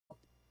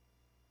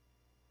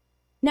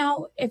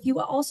Now, if you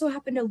also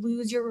happen to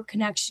lose your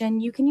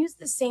connection, you can use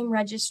the same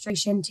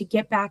registration to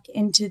get back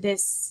into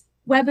this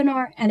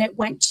webinar, and it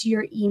went to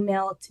your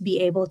email to be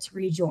able to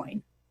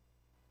rejoin.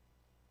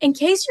 In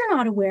case you're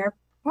not aware,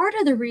 part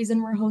of the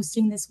reason we're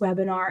hosting this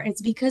webinar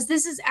is because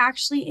this is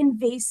actually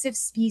Invasive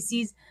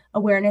Species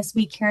Awareness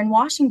Week here in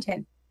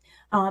Washington.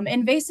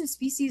 Invasive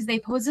species, they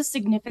pose a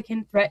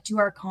significant threat to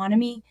our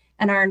economy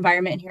and our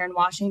environment here in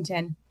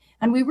Washington.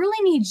 And we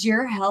really need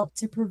your help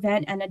to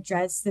prevent and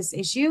address this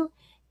issue.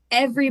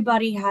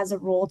 Everybody has a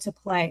role to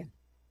play.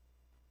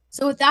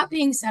 So with that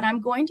being said,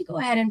 I'm going to go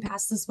ahead and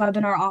pass this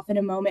webinar off in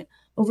a moment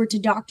over to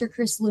Dr.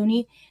 Chris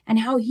Looney and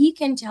how he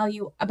can tell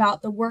you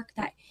about the work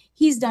that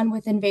he's done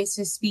with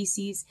invasive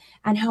species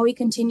and how he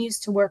continues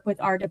to work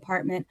with our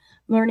department,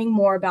 learning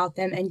more about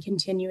them and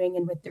continuing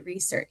in with the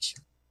research.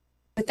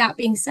 With that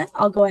being said,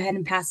 I'll go ahead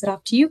and pass it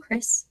off to you,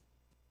 Chris.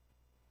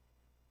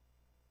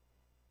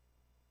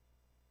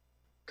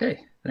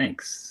 Okay,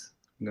 thanks.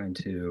 I'm going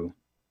to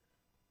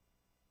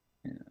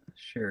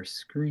share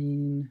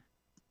screen.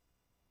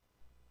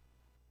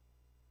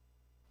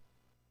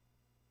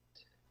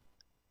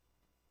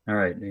 All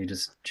right, you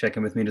just check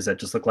in with me. Does that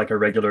just look like a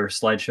regular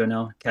slideshow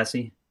now,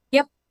 Cassie?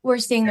 Yep, we're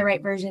seeing the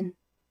right version.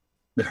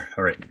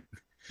 All right,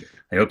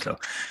 I hope so.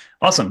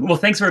 Awesome. Well,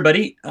 thanks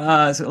everybody.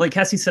 So like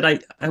Cassie said,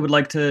 I would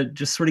like to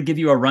just sort of give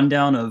you a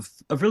rundown of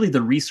really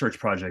the research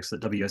projects that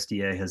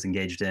WSDA has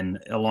engaged in,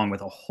 along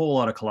with a whole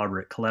lot of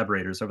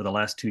collaborators over the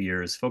last 2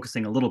 years,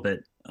 focusing a little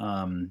bit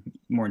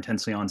more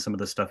intensely on some of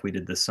the stuff we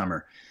did this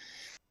summer.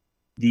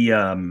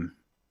 The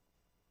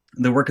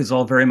work is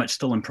all very much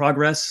still in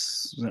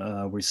progress.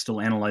 We're still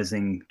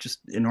analyzing just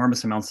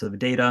enormous amounts of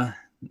data.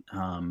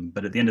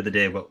 But at the end of the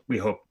day, what we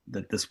hope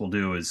that this will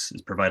do is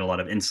provide a lot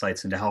of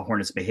insights into how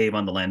hornets behave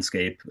on the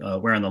landscape,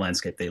 where on the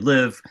landscape they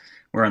live,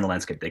 where on the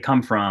landscape they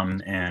come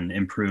from, and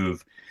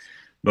improve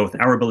both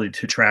our ability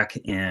to track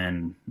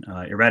and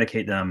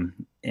eradicate them,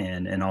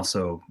 and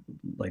also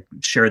like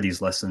share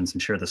these lessons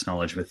and share this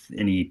knowledge with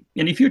any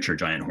future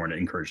giant hornet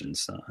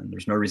incursions.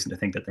 There's no reason to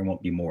think that there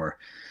won't be more.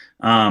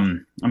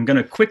 I'm going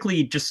to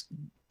quickly just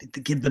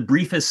give the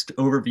briefest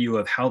overview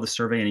of how the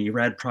survey and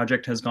ERAD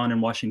project has gone in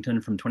Washington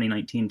from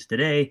 2019 to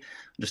today,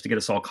 just to get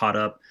us all caught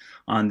up.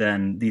 And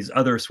then these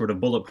other sort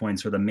of bullet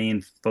points are the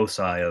main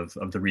foci of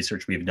the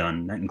research we've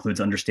done. That includes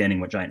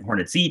understanding what giant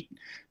hornets eat,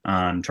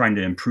 trying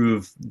to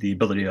improve the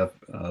ability of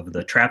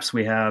the traps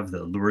we have,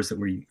 the lures that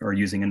we are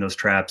using in those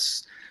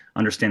traps,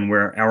 understand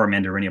where our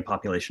mandarinia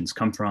populations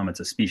come from. It's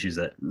a species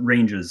that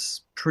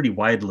ranges pretty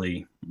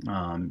widely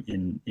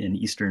in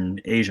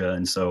Eastern Asia,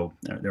 and so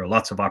there are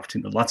lots of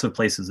opportunities, lots of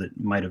places it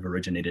might have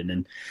originated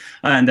in,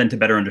 and then to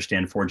better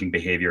understand foraging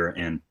behavior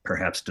and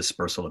perhaps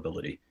dispersal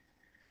ability.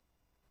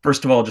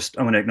 First of all,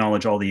 I want to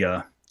acknowledge all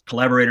the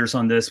collaborators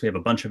on this. We have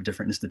a bunch of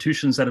different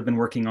institutions that have been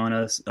working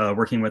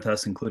with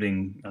us,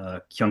 including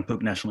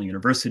Kyungpook National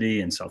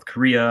University in South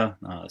Korea,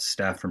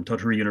 staff from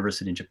Tottori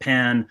University in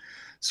Japan.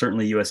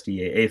 Certainly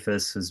USDA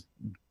APHIS has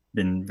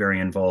been very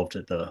involved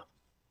at the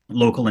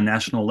local and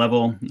national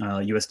level.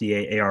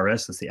 USDA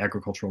ARS, that's the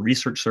Agricultural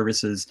Research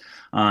Services.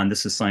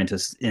 This is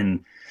scientists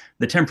in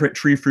the Temperate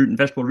Tree, Fruit, and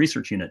Vegetable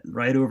Research Unit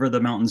right over the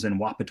mountains in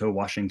Wapato,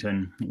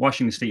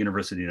 Washington State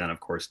University, then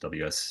of course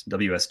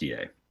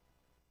WSDA.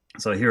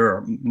 So here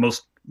are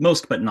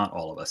most but not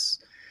all of us.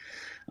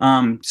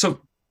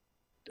 So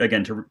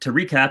again, to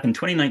recap, in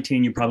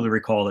 2019, you probably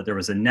recall that there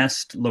was a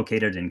nest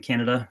located in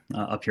Canada,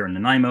 up here in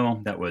Nanaimo,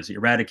 that was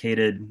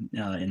eradicated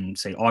in,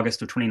 say,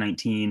 August of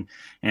 2019.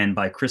 And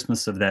by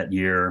Christmas of that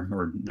year,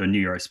 or the new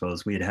year, I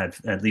suppose, we had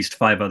at least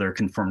 5 other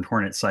confirmed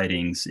hornet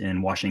sightings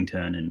in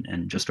Washington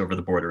and just over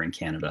the border in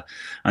Canada.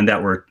 And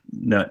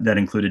that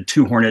included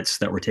 2 hornets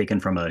that were taken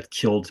from a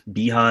killed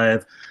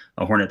beehive,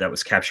 a hornet that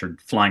was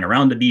captured flying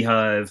around a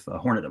beehive, a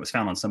hornet that was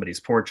found on somebody's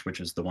porch, which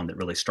is the one that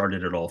really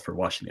started it all for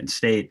Washington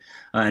State,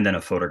 and then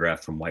a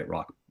photograph from White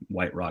Rock,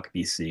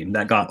 BC. And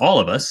that got all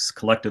of us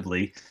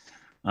collectively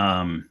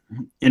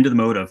into the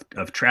mode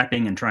of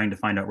trapping and trying to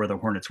find out where the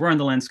hornets were on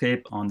the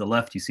landscape. On the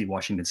left, you see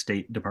Washington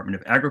State Department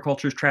of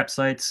Agriculture's trap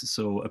sites,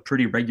 so a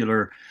pretty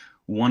regular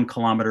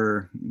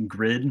 1-kilometer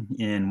grid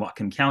in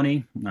Whatcom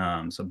County,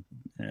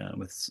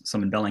 with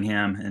some in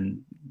Bellingham,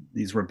 and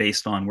these were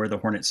based on where the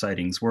hornet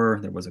sightings were.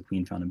 There was a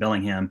queen found in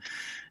Bellingham.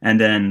 And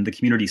then the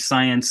community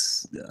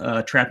science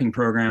trapping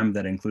program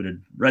that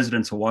included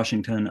residents of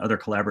Washington, other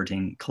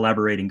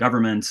collaborating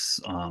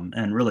governments,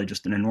 and really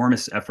just an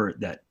enormous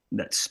effort that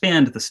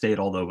spanned the state,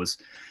 although was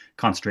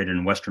concentrated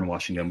in Western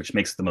Washington, which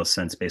makes the most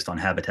sense based on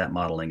habitat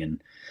modeling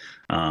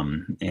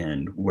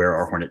and where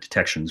our hornet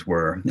detections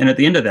were. And at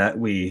the end of that,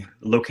 we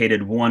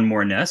located one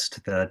more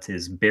nest that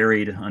is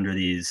buried under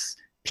these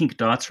pink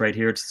dots right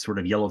here. It's sort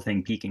of yellow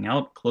thing peeking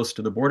out close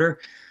to the border.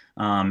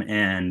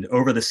 And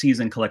over the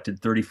season collected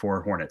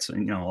 34 hornets.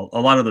 And, a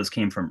lot of those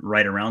came from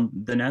right around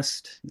the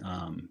nest,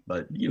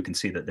 but you can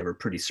see that they were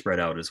pretty spread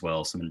out as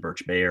well. Some in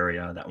Birch Bay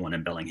area, that one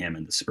in Bellingham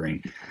in the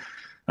spring.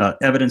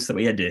 evidence that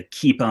we had to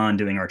keep on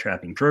doing our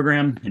trapping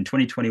program. In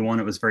 2021,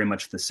 it was very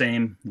much the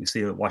same. You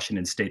see the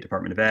Washington State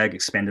Department of Ag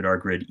expanded our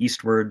grid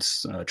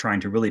eastwards, trying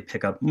to really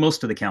pick up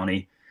most of the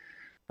county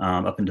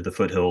up into the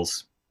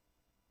foothills.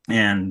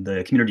 And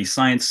the community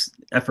science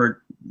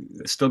effort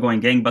is still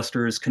going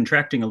gangbusters,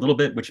 contracting a little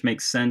bit, which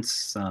makes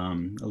sense, a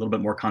little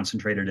bit more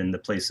concentrated in the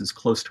places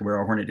close to where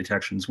our hornet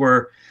detections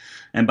were.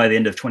 And by the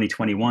end of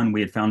 2021, we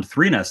had found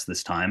 3 nests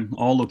this time,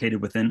 all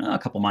located within a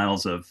couple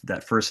miles of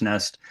that first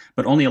nest,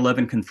 but only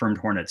 11 confirmed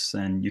hornets.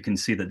 And you can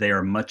see that they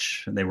were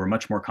much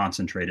more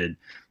concentrated,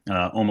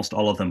 almost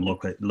all of them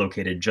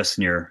located just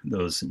near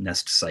those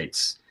nest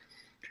sites.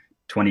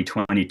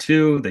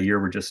 2022, the year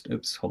we're just,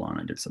 hold on,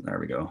 I did something, there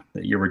we go.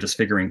 The year we're just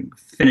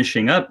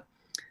finishing up.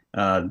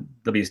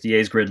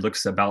 WSDA's grid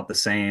looks about the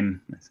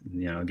same.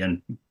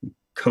 Again,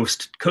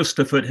 coast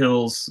to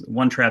foothills,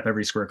 1 trap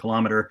every square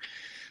kilometer.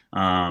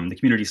 The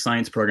community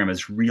science program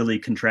has really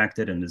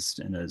contracted and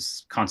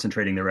is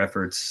concentrating their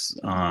efforts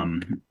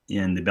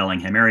in the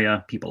Bellingham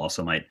area. People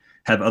also might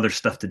have other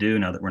stuff to do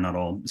now that we're not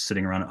all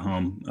sitting around at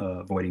home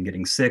avoiding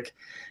getting sick.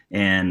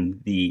 And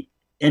the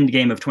end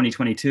game of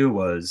 2022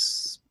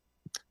 was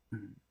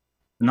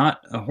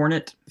not a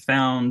hornet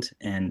found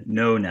and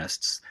no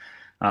nests.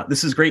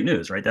 This is great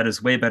news, right? That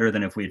is way better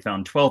than if we had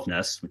found 12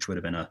 nests, which would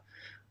have been a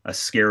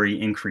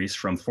scary increase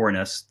from 4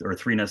 nests or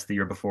 3 nests the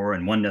year before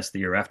and 1 nest the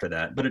year after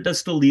that. But it does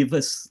still leave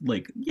us,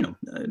 I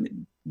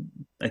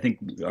think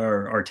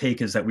our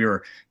take is that we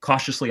were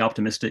cautiously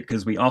optimistic,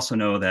 because we also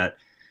know that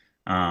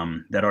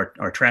that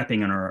our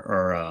trapping and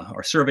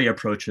our survey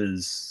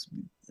approaches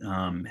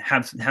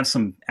have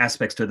some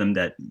aspects to them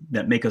that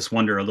make us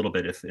wonder a little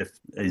bit if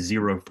a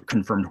 0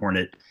 confirmed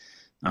hornet,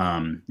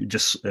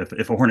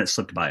 if a hornet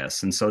slipped by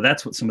us. And so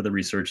that's what some of the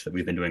research that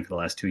we've been doing for the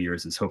last 2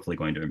 years is hopefully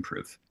going to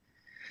improve.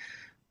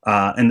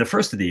 And the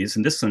first of these,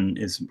 and this one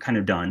is kind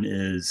of done,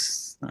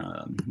 is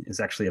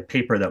actually a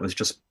paper that was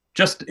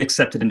just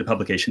accepted into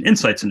publication,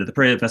 Insights into the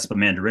Prey of Vespa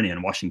mandarini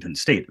in Washington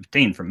State,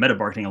 obtained from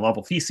metabarking and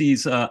larval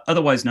feces,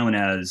 otherwise known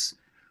as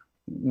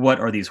What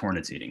Are These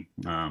Hornets Eating?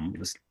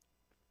 Just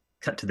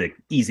cut to the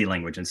easy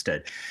language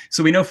instead.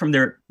 So we know from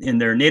in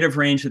their native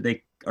range that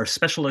they are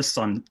specialists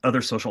on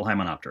other social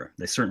Hymenoptera.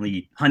 They certainly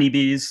eat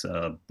honeybees,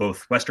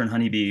 both Western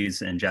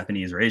honeybees and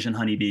Japanese or Asian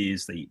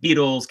honeybees. They eat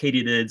beetles,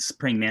 katydids,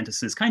 praying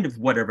mantises, kind of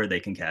whatever they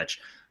can catch.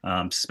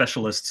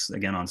 Specialists,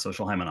 again, on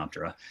social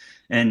Hymenoptera.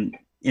 And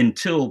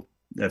until,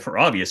 for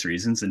obvious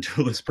reasons,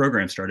 until this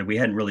program started, we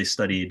hadn't really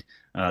studied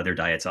their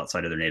diets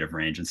outside of their native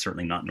range, and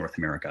certainly not North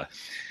America.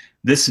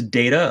 This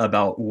data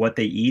about what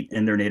they eat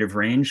in their native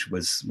range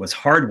was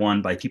hard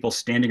won by people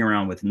standing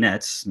around with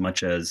nets,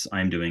 much as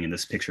I'm doing in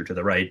this picture to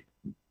the right,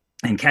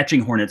 and catching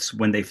hornets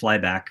when they fly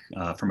back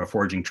from a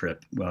foraging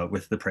trip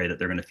with the prey that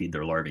they're going to feed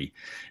their larvae.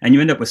 And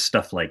you end up with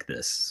stuff like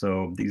this.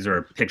 So these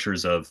are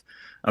pictures of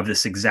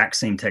this exact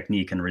same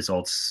technique and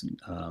results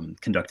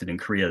conducted in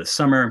Korea this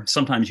summer.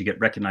 Sometimes you get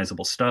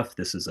recognizable stuff.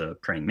 This is a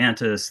praying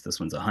mantis. This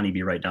one's a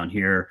honeybee right down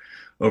here.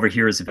 Over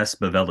here is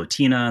Vespa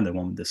velutina, the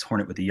one, this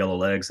hornet with the yellow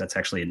legs. That's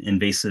actually an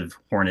invasive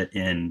hornet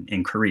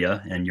in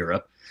Korea and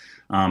Europe.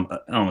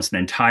 Almost an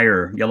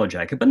entire yellow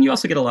jacket. But you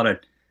also get a lot of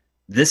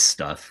this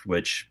stuff,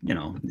 which,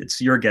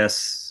 it's your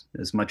guess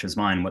as much as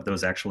mine what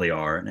those actually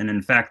are. And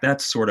in fact,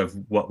 that's sort of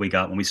what we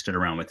got when we stood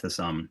around with this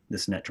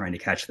net trying to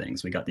catch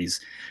things. We got these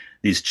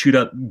chewed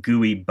up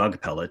gooey bug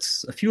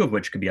pellets, a few of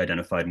which could be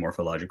identified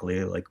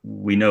morphologically. Like,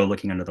 we know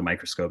looking under the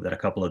microscope that a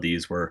couple of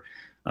these were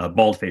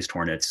bald-faced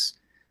hornets,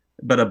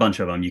 but a bunch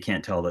of them you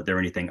can't tell that they're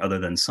anything other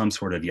than some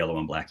sort of yellow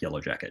and black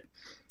yellow jacket.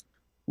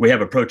 We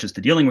have approaches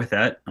to dealing with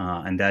that,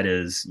 and that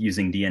is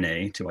using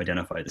DNA to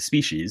identify the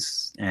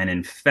species. And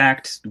in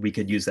fact, we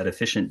could use that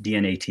efficient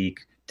DNA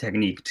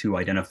technique to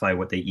identify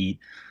what they eat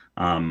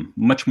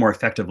much more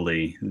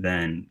effectively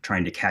than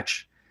trying to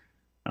catch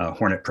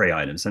hornet prey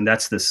items. And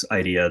that's this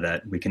idea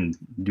that we can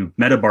do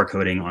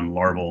metabarcoding on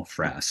larval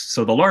frass.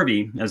 So the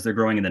larvae, as they're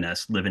growing in the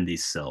nest, live in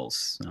these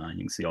cells. You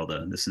can see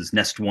this is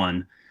nest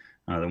 1,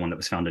 the one that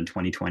was found in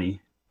 2020.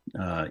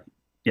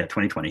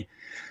 2020.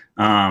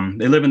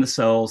 They live in the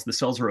cells. The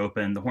cells are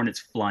open. The hornets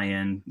fly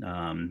in,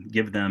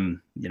 give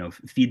them,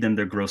 feed them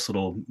their gross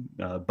little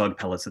bug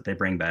pellets that they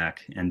bring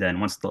back. And then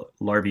once the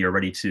larvae are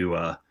ready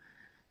to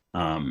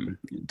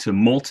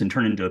molt and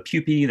turn into a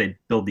pupae, they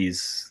build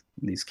these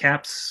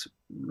caps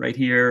right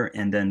here,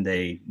 and then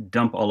they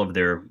dump all of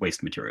their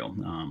waste material.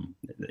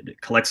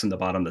 It collects in the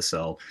bottom of the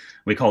cell.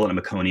 We call it a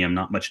meconium,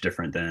 not much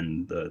different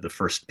than the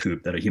first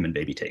poop that a human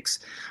baby takes.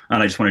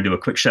 And I just want to do a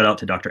quick shout out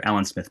to Dr.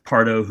 Alan Smith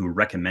Pardo, who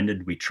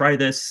recommended we try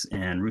this,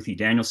 and Ruthie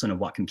Danielson of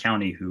Whatcom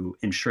County, who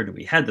ensured that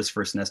we had this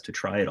first nest to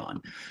try it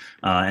on.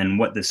 And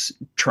what this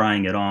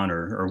trying it on,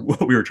 or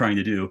what we were trying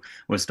to do,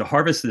 was to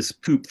harvest this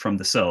poop from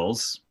the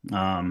cells,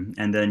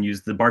 and then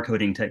use the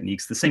barcoding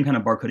techniques, the same kind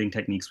of barcoding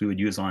techniques we would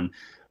use on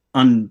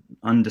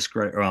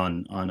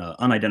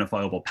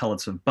unidentifiable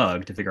pellets of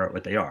bug to figure out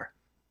what they are.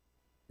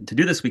 To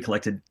do this, we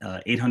collected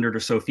 800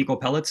 or so fecal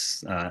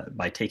pellets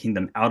by taking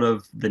them out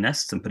of the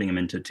nests and putting them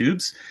into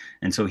tubes.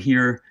 And so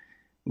here,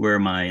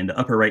 in the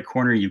upper right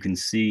corner, you can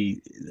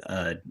see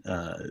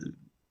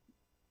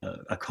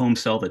a comb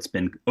cell that's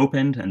been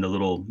opened and the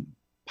little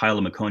pile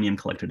of meconium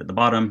collected at the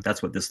bottom.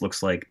 That's what this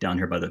looks like down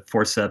here by the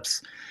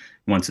forceps.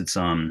 Once it's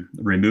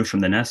removed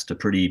from the nest, a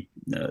pretty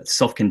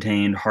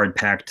self-contained,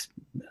 hard-packed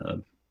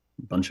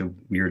bunch of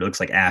weird, it looks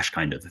like ash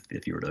kind of,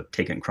 if you were to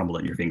take it and crumble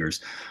it in your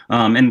fingers.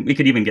 And we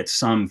could even get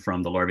some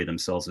from the larvae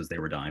themselves as they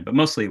were dying. But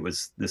mostly it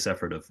was this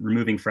effort of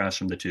removing frass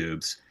from the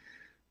tubes,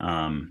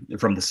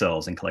 from the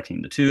cells and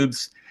collecting the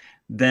tubes.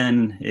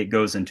 Then it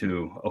goes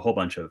into a whole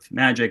bunch of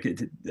magic.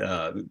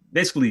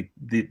 Basically,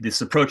 this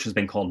approach has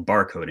been called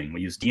barcoding.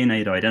 We use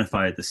DNA to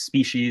identify the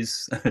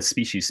species,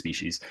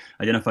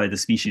 identify the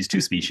species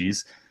to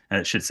species.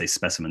 It should say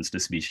specimens to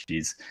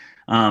species.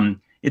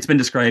 It's been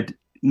described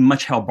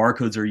much how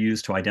barcodes are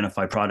used to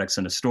identify products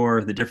in a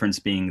store. The difference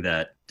being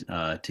that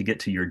to get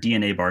to your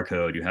DNA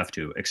barcode, you have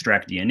to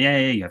extract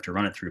DNA, you have to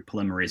run it through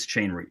polymerase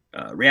chain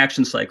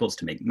reaction cycles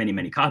to make many,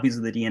 many copies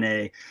of the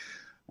DNA,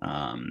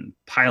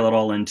 pile it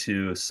all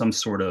into some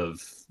sort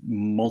of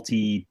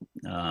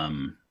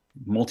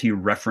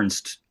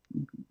multi-referenced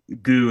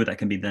goo that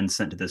can be then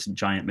sent to this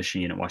giant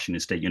machine at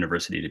Washington State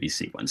University to be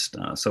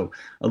sequenced. So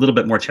a little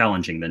bit more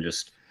challenging than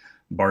just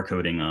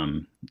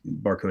barcoding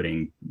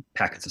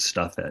packets of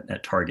stuff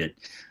at Target.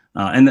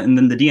 And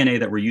then the DNA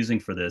that we're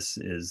using for this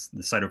is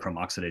the cytochrome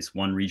oxidase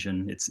 1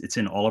 region. It's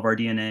in all of our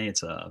DNA.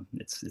 It's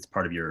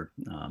part of your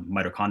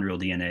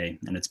mitochondrial DNA,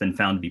 and it's been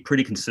found to be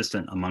pretty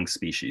consistent among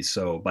species.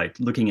 So by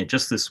looking at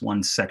just this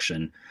one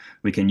section,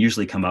 we can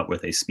usually come up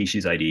with a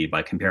species ID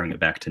by comparing it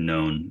back to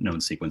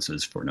known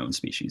sequences for known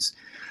species.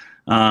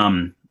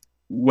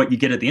 What you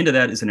get at the end of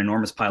that is an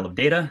enormous pile of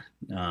data.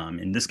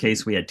 In this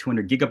case, we had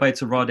 200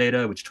 gigabytes of raw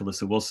data, which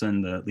Talissa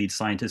Wilson, the lead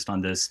scientist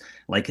on this,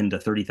 likened to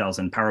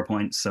 30,000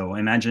 PowerPoints. So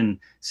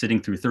imagine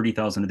sitting through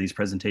 30,000 of these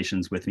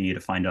presentations with me to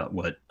find out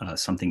what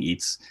something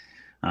eats.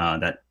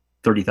 That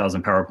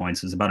 30,000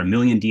 PowerPoints is about 1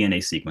 million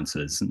DNA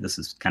sequences. And this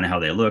is kind of how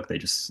they look. They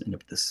just end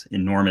up with this these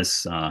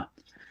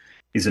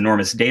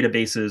enormous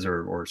databases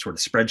or sort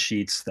of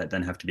spreadsheets that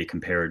then have to be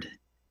compared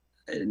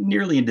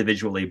nearly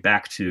individually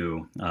back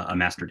to a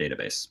master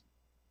database.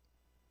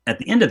 At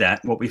the end of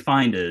that, what we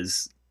find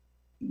is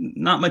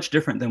not much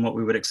different than what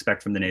we would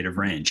expect from the native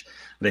range.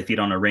 They feed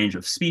on a range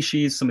of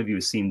species. Some of you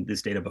have seen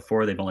this data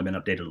before. They've only been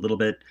updated a little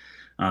bit.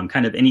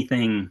 Kind of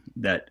anything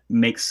that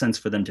makes sense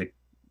for them to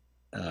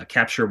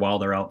capture while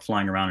they're out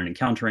flying around and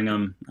encountering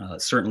them.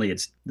 Certainly,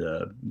 it's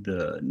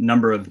the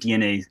number of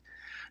DNA.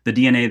 The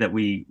DNA that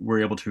we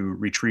were able to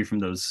retrieve from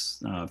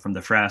those from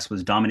the frass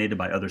was dominated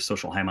by other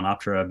social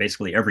Hymenoptera,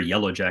 basically every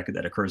yellow jacket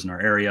that occurs in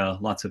our area,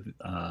 lots of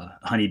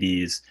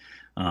honeybees,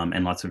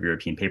 and lots of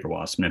European paper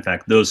wasps. And in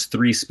fact, those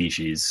 3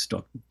 species,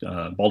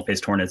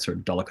 bald-faced hornets or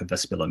Dolicha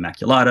vespula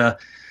maculata,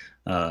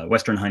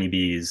 Western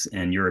honeybees,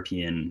 and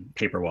European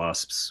paper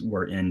wasps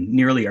were in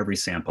nearly every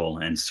sample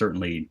and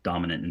certainly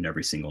dominant in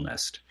every single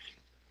nest.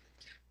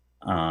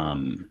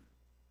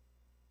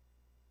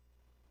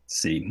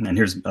 See, and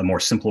here's a more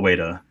simple way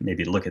to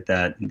maybe look at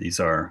that.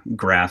 These are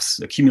graphs,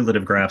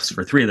 cumulative graphs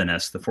for 3 of the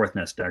nests. The fourth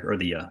nest, or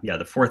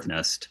the fourth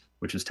nest,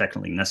 which is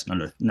technically nest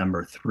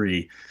number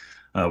 3.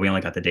 We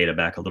only got the data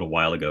back a little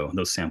while ago.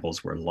 Those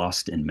samples were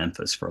lost in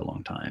Memphis for a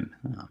long time.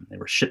 They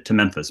were shipped to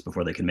Memphis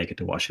before they could make it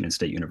to Washington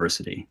State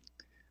University.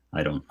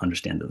 I don't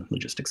understand the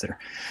logistics there.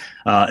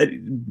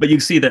 But you can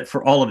see that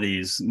for all of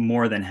these,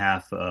 more than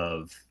half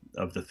of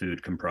the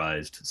food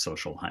comprised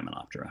social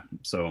Hymenoptera.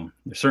 So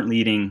they're certainly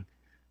eating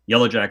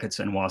yellow jackets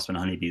and wasps and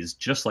honeybees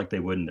just like they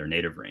would in their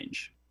native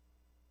range.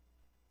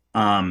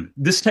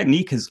 This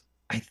technique has,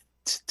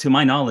 to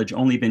my knowledge,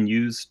 only been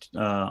used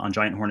on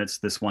giant hornets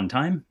this one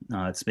time.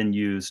 It's been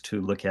used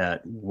to look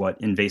at what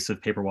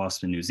invasive paper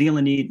wasps in New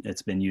Zealand eat.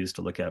 It's been used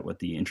to look at what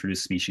the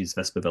introduced species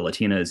Vespa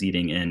velutina is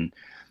eating in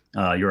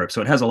Europe.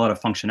 So it has a lot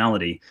of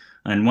functionality.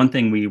 And one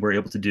thing we were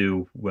able to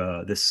do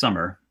this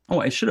summer,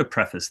 I should have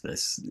prefaced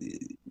this.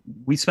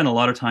 We spent a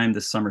lot of time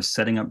this summer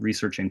setting up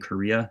research in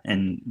Korea,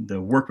 and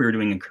the work we were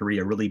doing in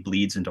Korea really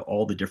bleeds into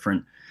all the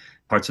different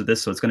parts of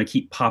this, so it's going to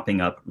keep popping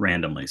up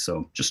randomly.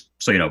 So just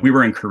so you know, we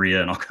were in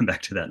Korea, and I'll come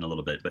back to that in a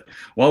little bit. But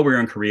while we were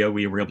in Korea,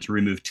 we were able to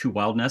remove 2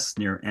 wild nests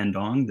near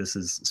Andong. This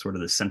is sort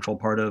of the central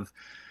part of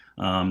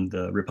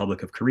the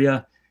Republic of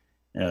Korea.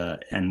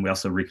 And we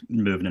also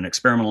removed an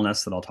experimental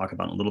nest that I'll talk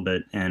about in a little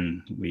bit.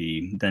 And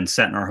we then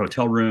sat in our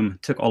hotel room,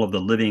 took all of the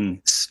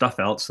living stuff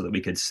out so that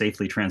we could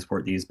safely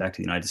transport these back to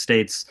the United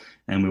States.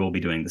 And we will be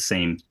doing the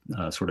same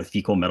sort of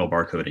fecal metal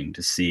barcoding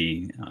to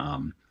see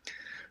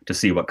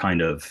what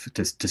kind of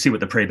to see what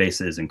the prey base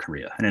is in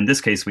Korea. And in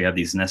this case, we have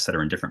these nests that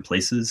are in different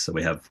places. So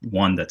we have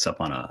one that's up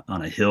on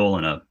a hill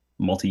in a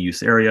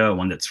multi-use area,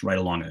 one that's right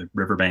along a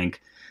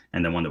riverbank,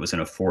 and then one that was in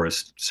a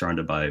forest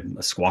surrounded by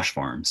a squash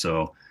farm.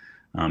 So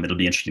it'll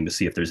be interesting to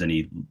see if there's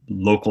any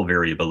local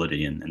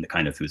variability in the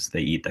kind of foods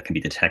they eat that can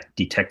be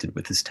detected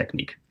with this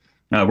technique.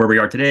 Where we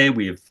are today,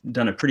 we've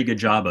done a pretty good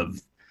job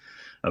of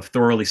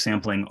thoroughly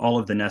sampling all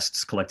of the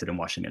nests collected in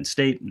Washington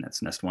State, and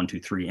that's nest 1, 2,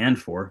 3, and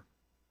 4.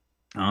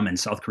 And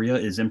South Korea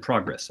is in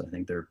progress. I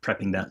think they're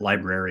prepping that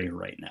library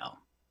right now.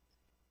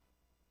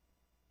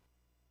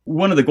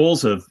 One of the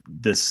goals of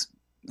this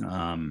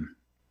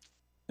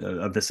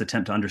of this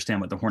attempt to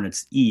understand what the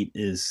hornets eat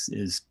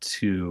is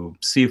to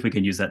see if we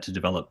can use that to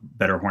develop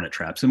better hornet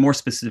traps, and more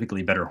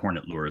specifically, better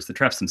hornet lures. The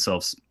traps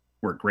themselves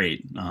work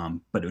great,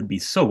 but it would be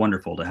so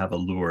wonderful to have a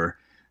lure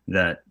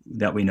that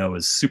we know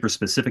is super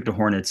specific to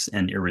hornets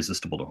and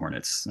irresistible to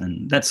hornets.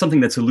 And that's something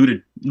that's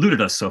eluded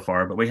us so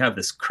far, but we have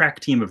this crack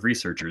team of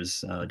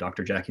researchers,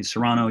 Dr. Jackie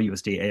Serrano,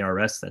 USDA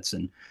ARS,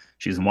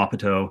 she's in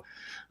Wapato,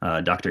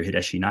 Dr.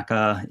 Hideshi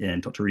Naka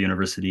in Tottori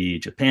University,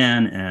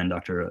 Japan, and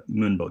Dr.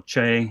 Moonbo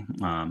Che,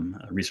 a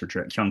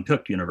researcher at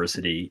Kyungpyeok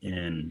University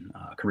in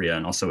Korea,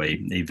 and also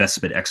a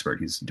Vespid expert.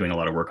 He's doing a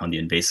lot of work on the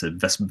invasive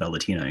Vespa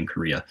velutina in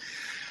Korea.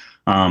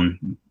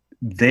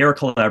 They are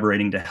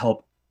collaborating to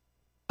help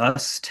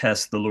us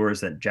test the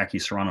lures that Jackie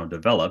Serrano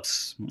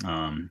develops,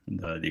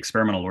 the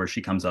experimental lure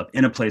she comes up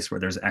in a place where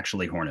there's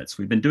actually hornets.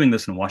 We've been doing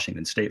this in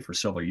Washington State for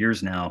several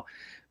years now,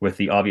 with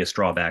the obvious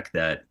drawback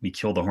that we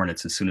kill the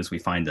hornets as soon as we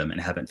find them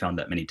and haven't found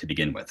that many to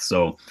begin with.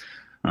 So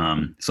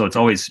it's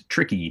always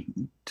tricky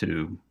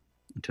to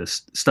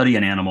study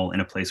an animal in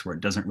a place where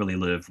it doesn't really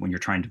live when you're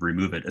trying to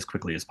remove it as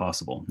quickly as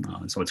possible.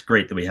 So it's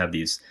great that we have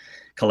these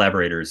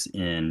collaborators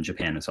in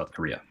Japan and South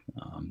Korea,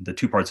 the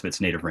two parts of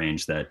its native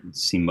range that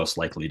seem most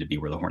likely to be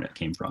where the hornet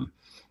came from.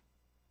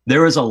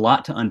 There is a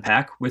lot to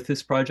unpack with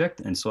this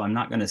project, and so I'm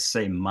not going to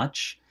say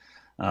much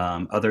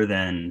other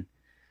than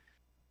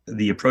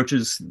the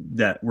approaches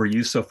that were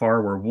used so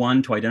far were,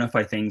 one, to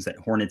identify things that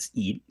hornets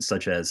eat,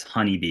 such as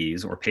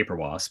honeybees or paper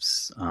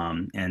wasps,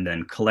 and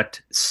then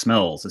collect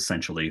smells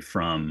essentially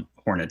from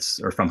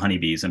hornets or from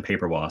honeybees and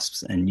paper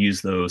wasps, and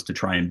use those to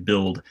try and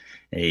build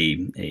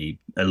a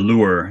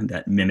lure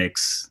that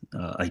mimics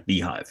a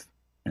beehive.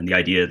 And the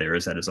idea there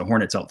is that as a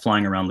hornet's out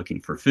flying around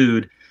looking for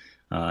food,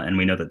 and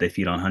we know that they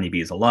feed on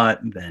honeybees a lot,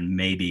 then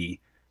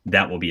maybe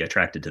that will be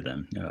attracted to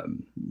them,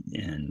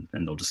 and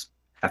they'll just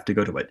have to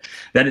go to it.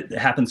 That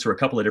happens through a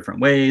couple of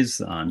different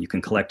ways. You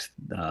can collect,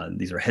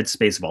 these are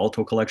headspace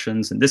volatile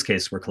collections. In this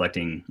case, we're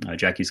collecting,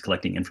 Jackie's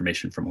collecting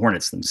information from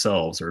hornets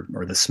themselves, or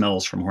the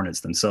smells from hornets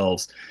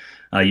themselves.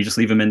 You just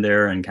leave them in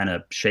there and kind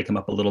of shake them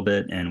up a little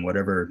bit, and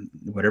whatever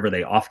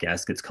they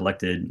off-gas gets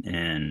collected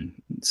and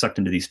sucked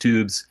into these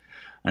tubes,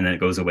 and then it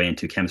goes away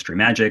into chemistry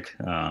magic.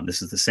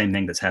 This is the same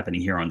thing that's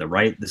happening here on the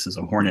right. This is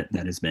a hornet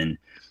that has been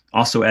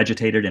also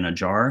agitated in a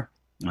jar.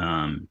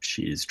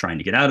 She's trying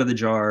to get out of the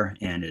jar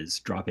and is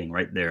dropping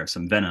right there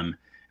some venom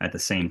at the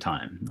same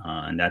time.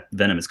 And that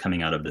venom is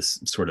coming out of this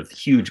sort of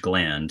huge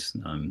gland.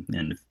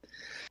 And if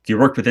you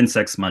worked with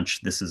insects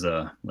much, this is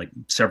like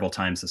several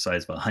times the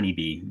size of a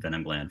honeybee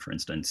venom gland, for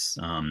instance.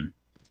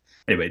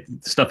 Anyway,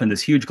 stuff in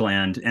this huge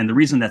gland. And the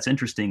reason that's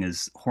interesting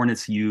is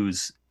hornets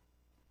use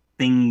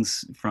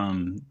things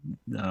from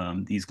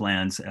these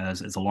glands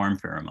as alarm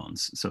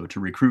pheromones. So to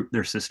recruit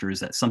their sisters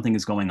that something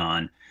is going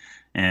on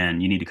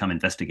and you need to come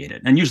investigate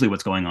it. And usually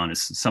what's going on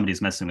is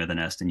somebody's messing with a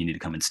nest and you need to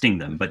come and sting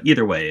them. But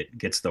either way, it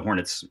gets the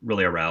hornets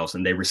really aroused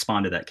and they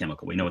respond to that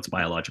chemical. We know it's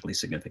biologically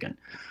significant.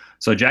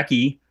 So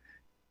Jackie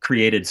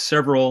created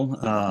several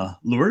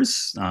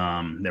lures.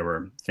 There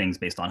were things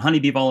based on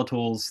honeybee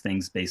volatiles,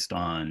 things based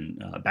on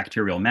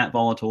bacterial mat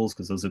volatiles,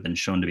 because those have been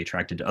shown to be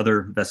attracted to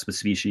other Vespa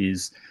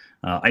species.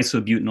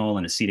 Isobutanol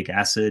and acetic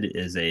acid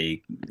is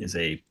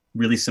a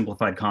really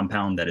simplified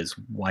compound that is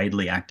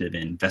widely active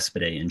in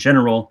Vespidae in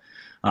general.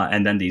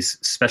 And then these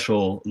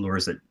special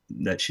lures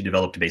that she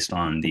developed based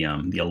on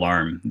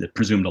the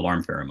presumed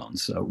alarm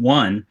pheromones.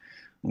 One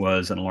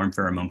was an alarm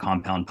pheromone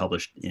compound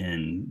published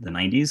in the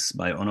 90s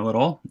by Ono et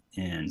al.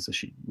 And so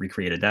she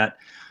recreated that.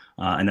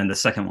 And then the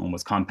second one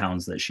was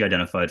compounds that she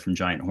identified from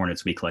giant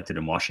hornets we collected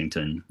in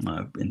Washington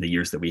in the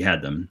years that we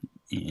had them.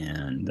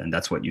 And then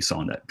that's what you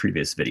saw in that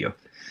previous video.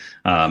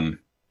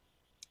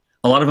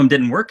 A lot of them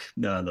didn't work.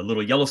 The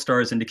little yellow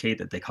stars indicate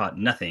that they caught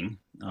nothing.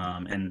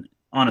 And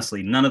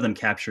honestly, none of them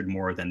captured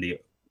more than the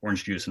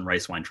orange juice and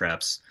rice wine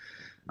traps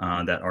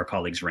that our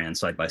colleagues ran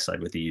side by side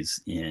with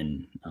these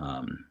in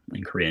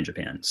Korea and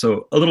Japan.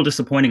 So a little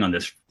disappointing on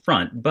this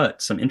front,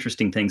 but some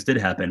interesting things did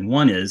happen.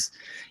 One is,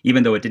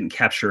 even though it didn't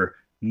capture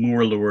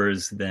more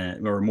lures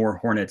or more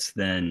hornets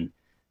than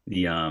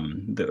the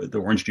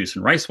orange juice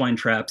and rice wine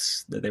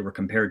traps that they were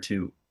compared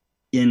to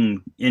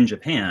in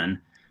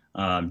Japan,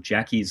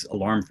 Jackie's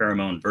alarm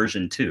pheromone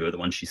version 2, the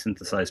one she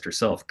synthesized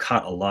herself,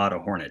 caught a lot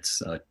of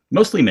hornets,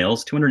 mostly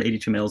males,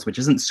 282 males, which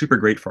isn't super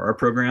great for our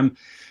program.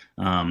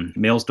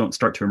 Males don't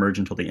start to emerge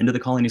until the end of the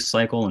colony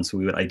cycle, and so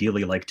we would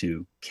ideally like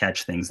to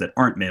catch things that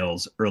aren't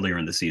males earlier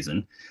in the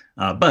season.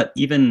 But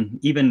even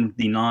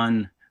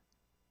the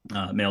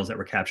males that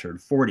were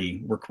captured,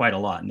 40, were quite a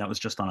lot, and that was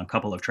just on a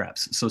couple of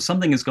traps. So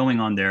something is going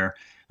on there,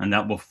 and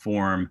that will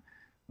form,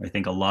 I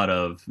think, a lot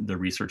of the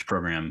research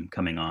program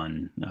coming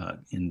on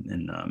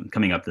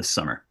coming up this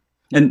summer.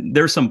 And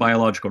there are some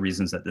biological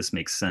reasons that this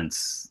makes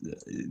sense,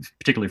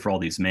 particularly for all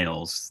these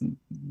males.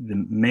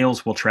 The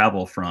males will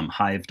travel from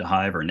hive to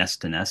hive, or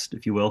nest to nest,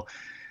 if you will,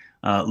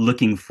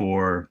 looking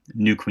for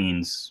new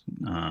queens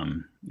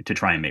to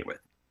try and mate with.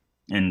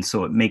 And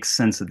so it makes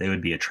sense that they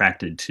would be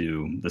attracted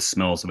to the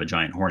smells of a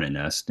giant hornet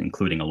nest,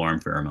 including alarm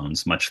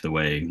pheromones, much the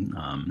way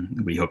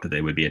we hope that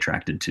they would be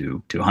attracted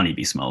to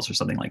honeybee smells or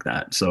something like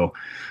that. So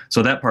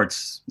that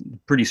part's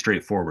pretty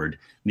straightforward.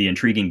 The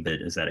intriguing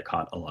bit is that it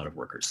caught a lot of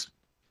workers.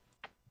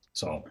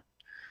 So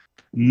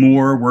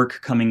more work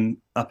coming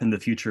up in the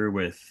future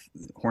with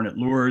hornet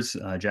lures.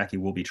 Jackie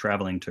will be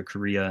traveling to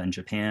Korea and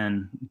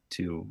Japan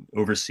to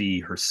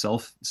oversee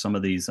herself some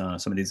of these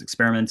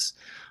experiments,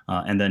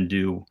 and then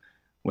do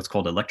what's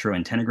called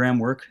electroantennogram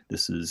work.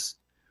 This is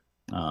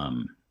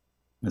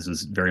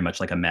very much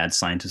like a mad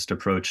scientist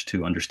approach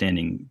to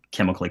understanding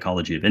chemical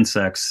ecology of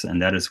insects,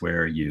 and that is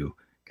where you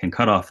can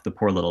cut off the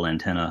poor little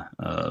antenna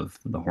of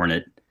the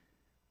hornet,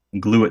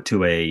 glue it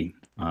to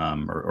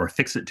or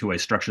fix it to a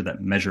structure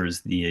that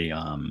measures the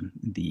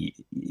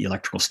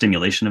electrical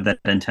stimulation of that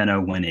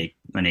antenna when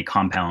a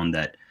compound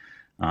that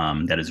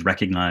is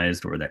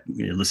recognized or that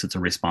elicits a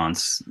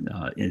response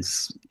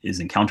is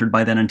encountered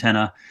by that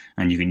antenna,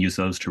 and you can use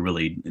those to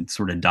really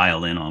sort of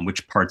dial in on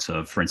which parts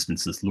of, for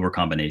instance, this lure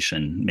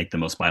combination make the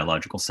most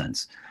biological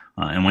sense.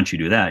 And once you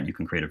do that, you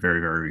can create a very,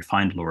 very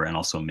refined lure and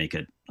also make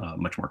it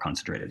much more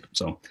concentrated.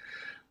 So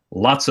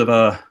lots of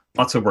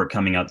work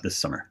coming out this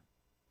summer.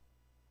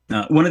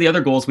 One of the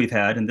other goals we've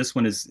had, and this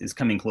one is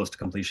coming close to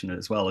completion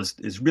as well,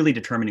 is really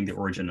determining the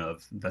origin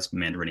of Vespa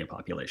mandarinia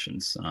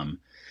populations.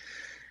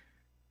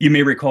 You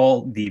may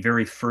recall the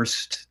very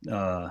first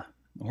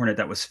hornet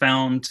that was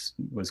found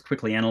was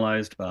quickly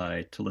analyzed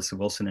by Talissa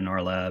Wilson in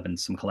our lab and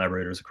some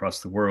collaborators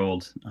across the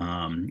world,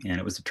 and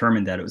it was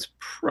determined that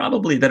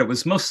it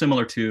was most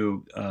similar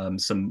to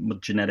some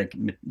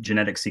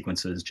genetic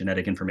sequences,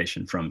 genetic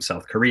information from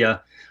South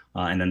Korea,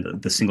 and then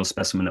the single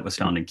specimen that was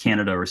found in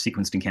Canada or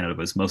sequenced in Canada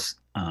was most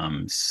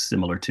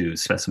similar to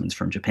specimens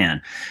from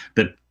Japan.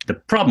 The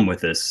problem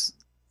with this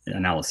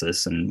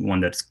analysis, and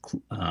one that's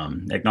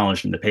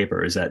acknowledged in the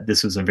paper, is that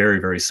this is a very,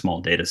 very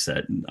small data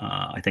set.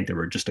 I think there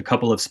were just a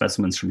couple of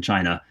specimens from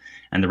China,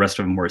 and the rest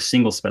of them were a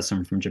single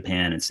specimen from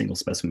Japan, and a single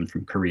specimen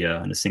from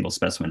Korea, and a single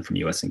specimen from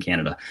US and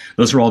Canada.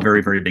 Those are all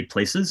very, very big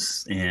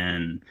places,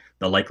 and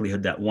the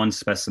likelihood that one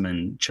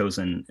specimen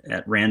chosen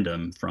at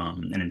random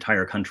from an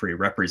entire country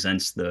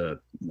represents the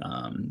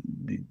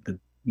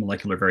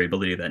molecular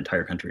variability of that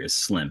entire country is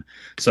slim.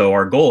 So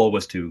our goal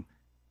was to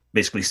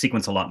basically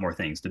sequence a lot more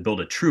things, to build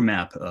a true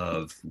map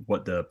of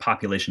what the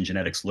population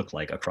genetics look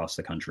like across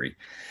the country.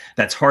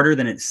 That's harder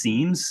than it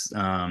seems,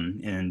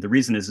 and the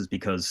reason is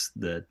because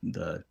the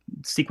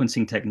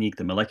sequencing technique,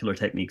 the molecular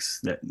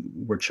techniques that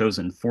were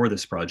chosen for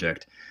this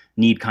project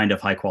need kind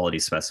of high quality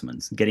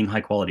specimens. Getting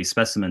high quality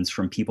specimens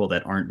from people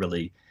that aren't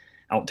really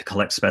out to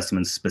collect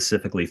specimens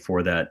specifically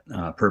for that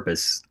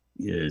purpose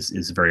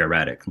is very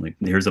erratic. Like,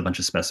 here's a bunch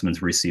of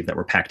specimens we received that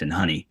were packed in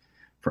honey,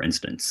 for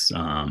instance.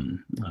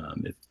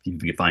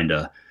 If you find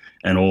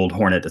an old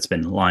hornet that's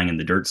been lying in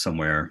the dirt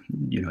somewhere,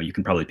 you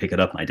can probably pick it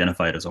up and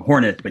identify it as a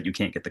hornet, but you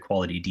can't get the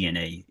quality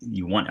DNA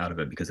you want out of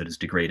it because it is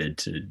degraded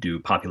to do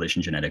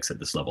population genetics at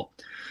this level.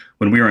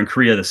 When we were in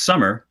Korea this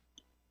summer,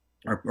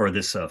 or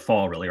this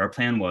fall really, our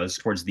plan was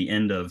towards the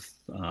end of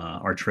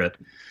our trip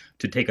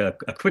to take a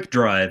quick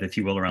drive, if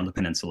you will, around the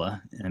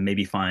peninsula and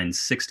maybe find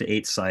 6 to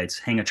 8 sites,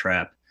 hang a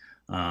trap,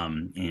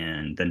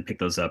 and then pick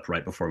those up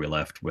right before we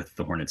left with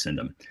the hornets in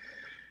them.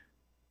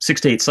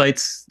 6 to 8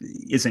 sites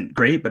isn't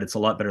great, but it's a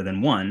lot better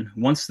than one.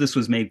 Once this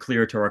was made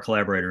clear to our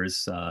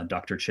collaborators,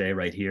 Dr. Che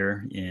right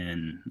here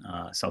in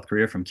South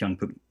Korea from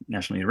Kyungpook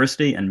National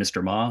University, and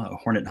Mr. Ma, a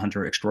hornet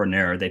hunter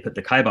extraordinaire, they put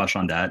the kibosh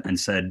on that and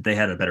said they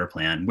had a better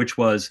plan, which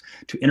was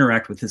to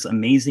interact with this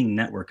amazing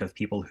network of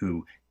people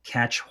who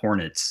catch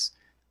hornets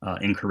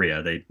in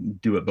Korea. They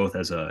do it both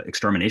as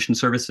extermination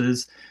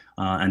services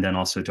and then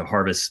also to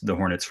harvest the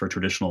hornets for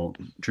traditional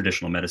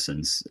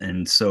medicines.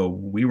 And so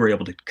we were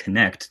able to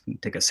connect,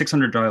 take a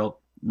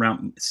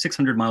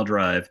 600-mile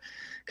drive,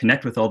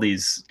 connect with all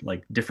these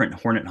like different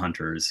hornet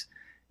hunters,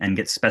 and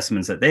get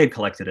specimens that they had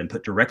collected and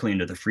put directly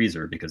into the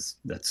freezer, because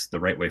that's the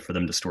right way for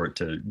them to store it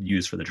to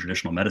use for the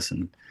traditional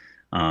medicine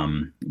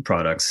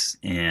products,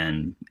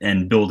 and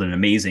build an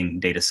amazing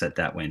data set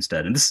that way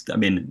instead. And this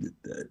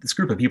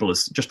group of people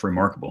is just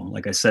remarkable.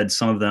 Like I said,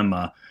 some of them,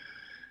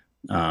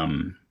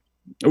 some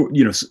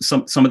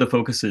of the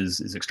focus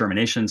is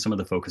extermination. Some of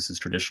the focus is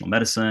traditional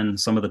medicine.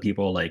 Some of the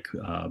people, like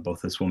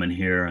both this woman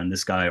here and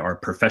this guy, are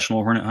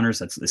professional hornet hunters.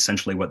 That's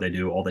essentially what they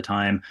do all the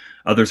time.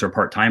 Others are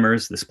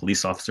part-timers. This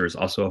police officer is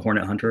also a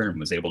hornet hunter and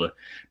was able to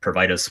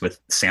provide us with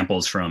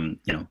samples from,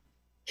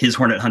 his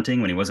hornet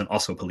hunting when he wasn't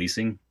also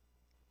policing.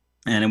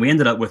 And we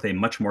ended up with a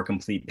much more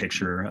complete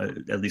picture,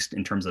 at least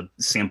in terms of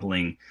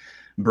sampling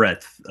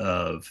breadth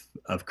of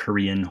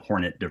Korean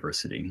hornet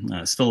diversity.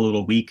 Still a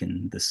little weak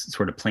in this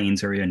sort of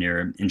plains area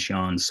near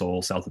Incheon,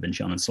 Seoul, south of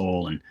Incheon and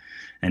Seoul,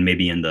 and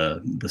maybe in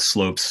the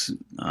slopes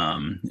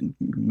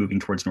moving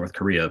towards North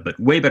Korea, but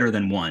way better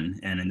than one.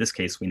 And in this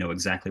case, we know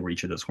exactly where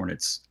each of those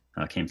hornets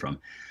came from.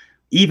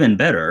 Even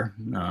better,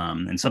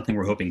 and something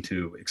we're hoping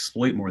to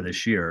exploit more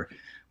this year,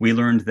 we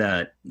learned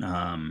that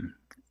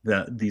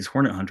these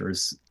hornet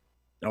hunters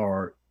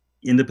are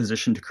in the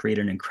position to create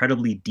an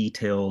incredibly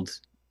detailed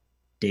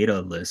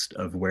data list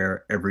of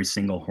where every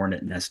single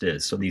hornet nest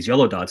is. So these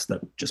yellow dots that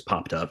just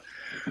popped up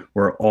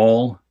were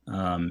all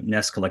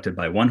nests collected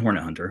by one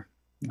hornet hunter.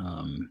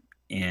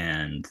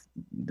 And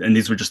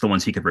these were just the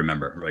ones he could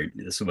remember, right?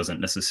 This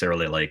wasn't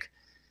necessarily like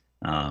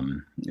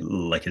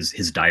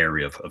his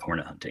diary of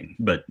hornet hunting,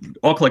 but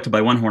all collected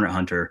by one hornet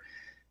hunter.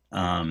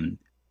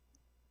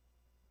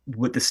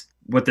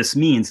 What this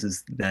means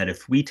is that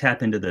if we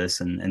tap into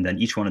this and then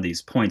each one of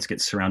these points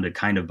gets surrounded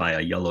kind of by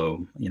a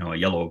yellow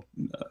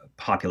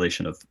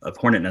population of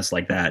hornet nests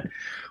like that,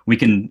 we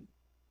can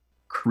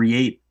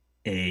create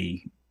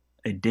a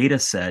data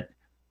set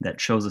that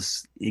shows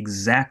us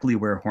exactly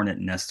where hornet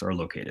nests are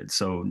located.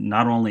 So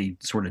not only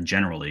sort of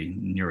generally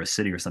near a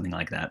city or something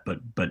like that,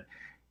 but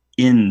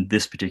in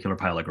this particular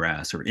pile of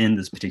grass or in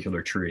this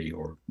particular tree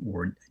or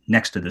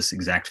next to this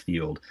exact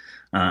field.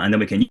 And then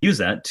we can use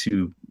that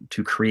to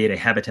create a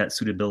habitat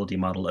suitability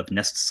model of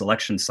nest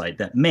selection site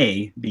that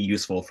may be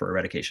useful for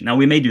eradication. Now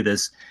we may do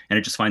this and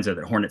it just finds out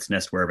that hornets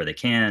nest wherever they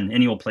can,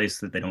 any old place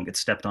that they don't get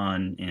stepped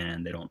on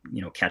and they don't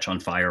catch on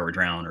fire or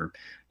drown or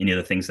any of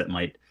the things that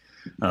might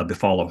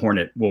befall a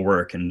hornet will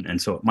work.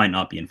 And so it might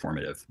not be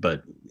informative,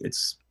 but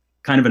it's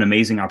kind of an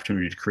amazing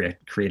opportunity to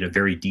create a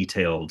very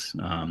detailed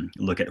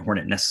look at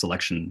hornet nest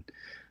selection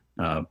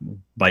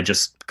by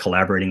just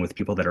collaborating with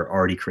people that are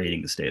already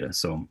creating this data.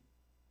 So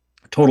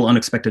total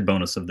unexpected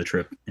bonus of the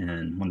trip,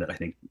 and one that I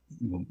think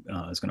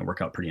is going to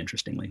work out pretty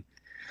interestingly.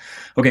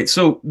 Okay,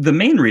 so the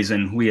main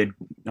reason we had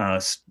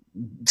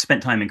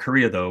spent time in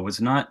Korea, though, was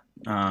not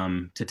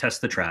to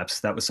test the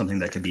traps. That was something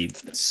that could be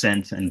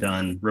sent and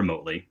done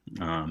remotely.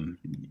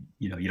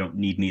 You don't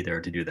need me there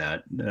to do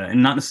that,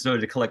 and not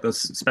necessarily to collect those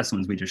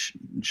specimens we just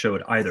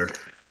showed either.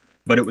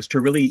 But it was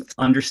to really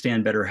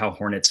understand better how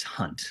hornets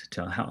hunt,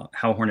 to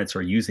how hornets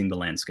are using the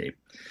landscape.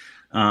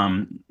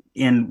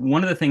 And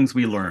one of the things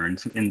we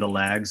learned in the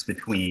lags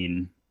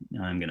between,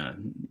 I'm going to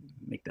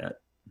make that.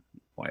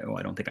 Oh,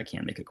 I don't think I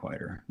can make it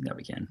quieter. Yeah,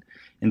 we can.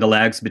 In the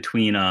lags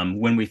between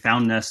when we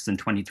found nests in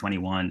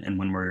 2021 and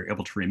when we're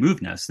able to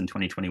remove nests in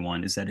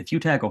 2021 is that if you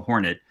tag a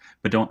hornet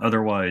but don't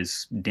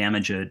otherwise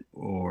damage it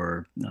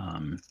or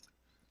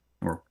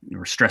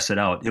stress it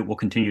out, it will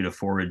continue to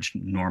forage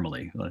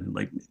normally,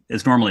 like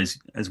as normally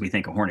as we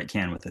think a hornet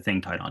can with the thing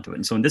tied onto it.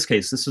 And so in this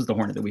case, this is the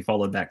hornet that we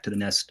followed back to the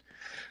nest,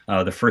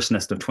 the first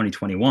nest of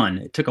 2021.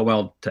 It took a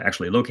while to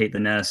actually locate the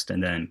nest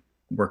and then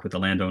work with the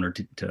landowner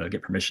to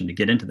get permission to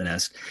get into the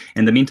nest.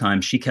 In the meantime,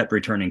 she kept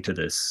returning to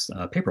this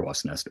paper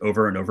wasp nest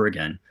over and over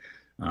again.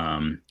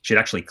 She'd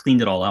actually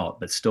cleaned it all out,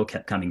 but still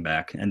kept coming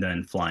back and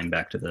then flying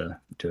back to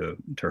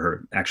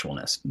her actual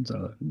nest.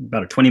 So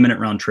about a 20-minute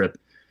round trip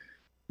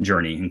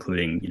journey,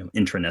 including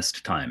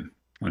intra-nest time.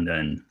 And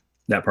then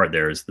that part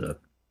there is the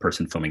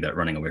person filming that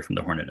running away from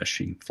the hornet as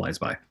she flies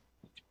by.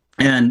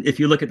 And if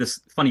you look at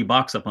this funny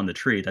box up on the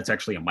tree, that's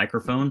actually a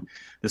microphone.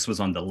 This was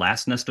on the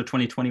last nest of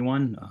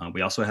 2021.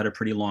 We also had a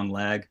pretty long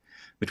lag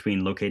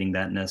between locating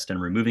that nest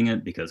and removing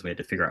it because we had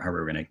to figure out how we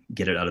were going to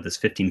get it out of this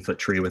 15-foot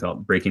tree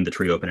without breaking the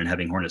tree open and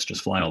having hornets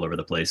just fly all over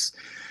the place.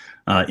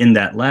 In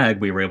that lag,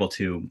 we were able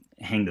to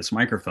hang this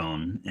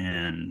microphone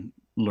and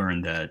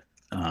learn that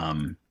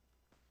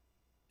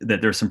that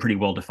there's some pretty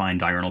well-defined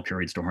diurnal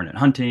periods to hornet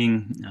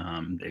hunting.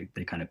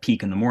 They kind of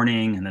peak in the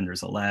morning, and then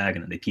there's a lag,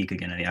 and then they peak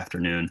again in the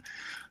afternoon.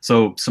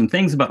 So some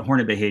things about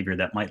hornet behavior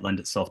that might lend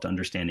itself to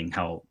understanding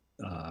how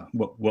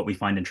what we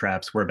find in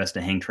traps, where best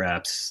to hang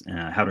traps,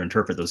 how to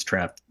interpret those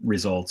trap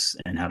results,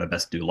 and how to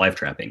best do live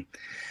trapping.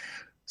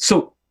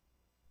 So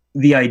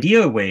the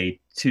ideal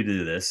way to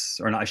do this,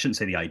 or not, I shouldn't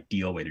say the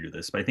ideal way to do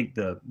this, but I think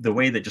the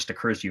way that just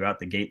occurs to you out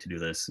the gate to do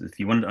this, if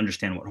you wanted to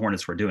understand what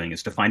hornets were doing,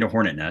 is to find a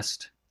hornet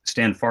nest,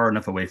 stand far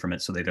enough away from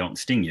it so they don't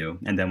sting you,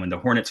 and then when the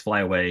hornets fly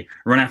away,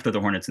 run after the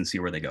hornets and see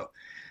where they go.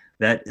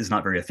 That is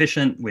not very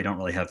efficient. We don't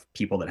really have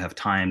people that have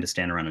time to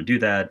stand around and do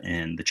that,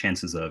 and the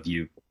chances of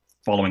you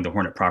following the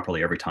hornet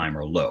properly every time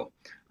are low.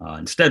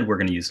 Instead, we're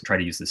going to try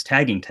to use these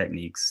tagging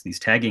techniques, these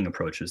tagging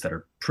approaches that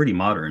are pretty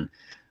modern,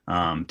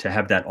 to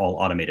have that all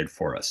automated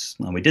for us.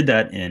 We did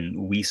that in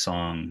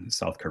Uiseong,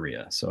 South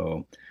Korea.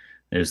 So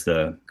there's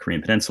the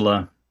Korean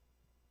Peninsula,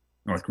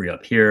 North Korea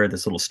up here.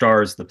 This little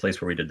star is the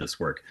place where we did this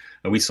work.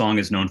 Uiseong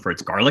is known for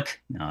its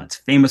garlic. It's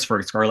famous for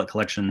its garlic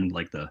collection,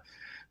 like the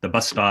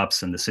bus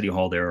stops and the city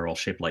hall there are all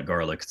shaped like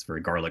garlic. It's a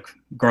very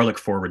garlic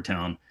forward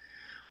town.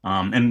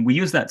 And we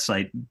use that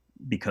site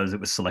because it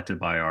was selected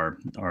by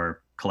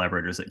our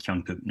collaborators at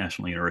Kyungpook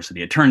National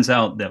University. It turns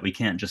out that we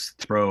can't just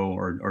throw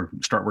or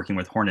start working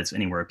with hornets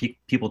anywhere.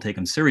 People take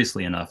them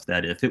seriously enough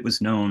that if it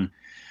was known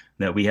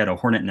that we had a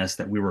hornet nest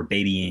that we were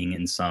babying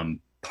in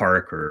some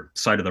park or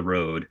side of the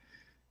road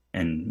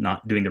and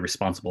not doing the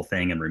responsible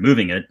thing and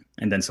removing it,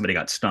 and then somebody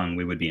got stung,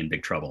 we would be in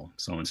big trouble.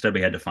 So instead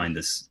we had to find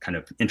this kind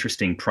of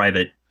interesting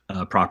private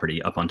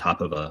property up on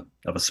top of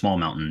a small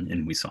mountain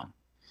in Uiseong.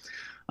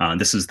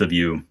 This is the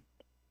view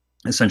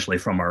essentially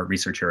from our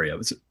research area.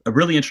 It's a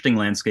really interesting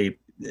landscape.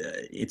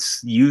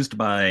 It's used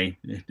by,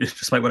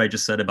 despite what I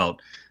just said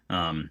about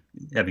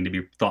having to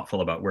be thoughtful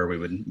about where we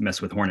would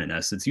mess with hornet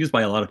nests, it's used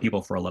by a lot of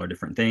people for a lot of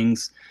different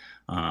things.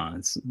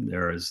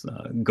 There is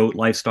goat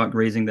livestock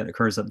grazing that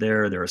occurs up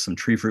there. There are some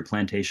tree fruit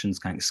plantations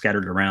kind of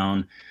scattered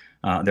around.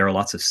 There are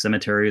lots of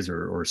cemeteries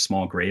or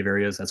small grave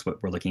areas. That's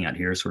what we're looking at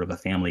here, sort of a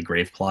family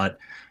grave plot.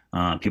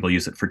 People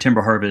use it for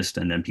timber harvest,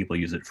 and then people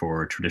use it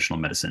for traditional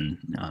medicine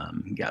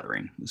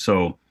gathering.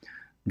 So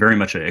very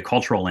much a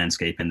cultural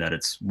landscape in that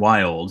it's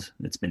wild,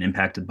 it's been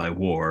impacted by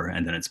war,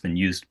 and then it's been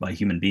used by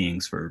human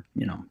beings for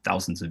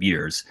thousands of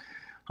years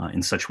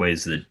in such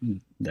ways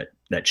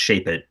that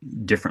shape it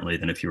differently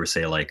than if you were,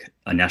 say, like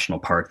a national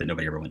park that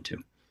nobody ever went to.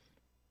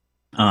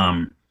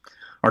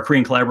 Our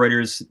Korean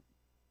collaborators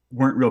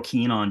weren't real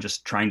keen on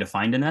just trying to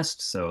find a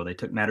nest, so they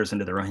took matters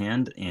into their own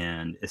hand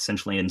and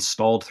essentially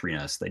installed 3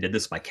 nests. They did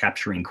this by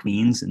capturing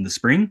queens in the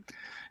spring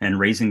and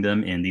raising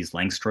them in these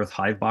Langstroth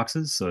hive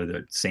boxes, so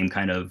the same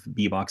kind of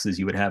bee boxes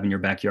you would have in your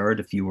backyard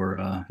if you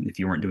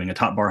weren't doing a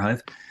top bar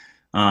hive.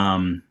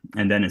 And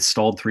then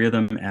installed 3 of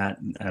them at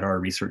our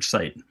research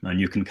site. And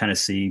you can kind of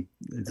see,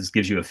 this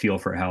gives you a feel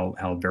for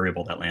how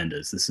variable that land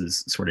is. This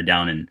is sort of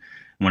down in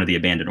one of the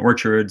abandoned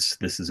orchards.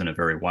 This is in a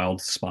very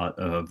wild spot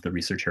of the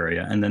research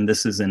area. And then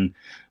this is in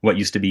what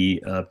used to be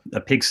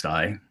a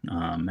pigsty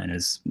and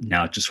is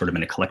now just sort of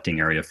in a collecting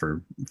area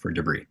for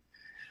debris.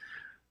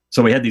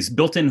 So we had these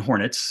built-in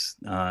hornets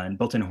and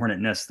built-in hornet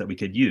nests that we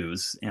could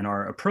use. And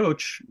our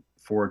approach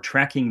for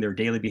tracking their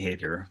daily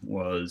behavior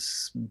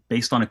was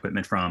based on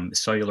equipment from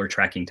Cellular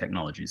Tracking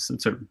Technologies. So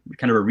it's a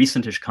kind of a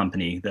recentish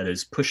company that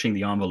is pushing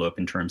the envelope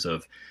in terms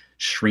of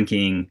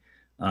shrinking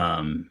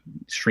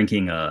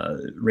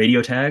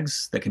radio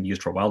tags that can be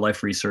used for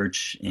wildlife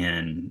research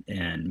and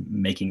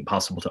making it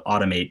possible to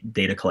automate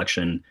data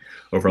collection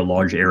over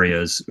large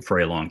areas for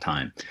a long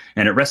time.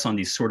 And it rests on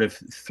these sort of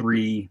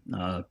three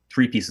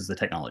pieces of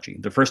technology.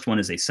 The first one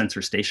is a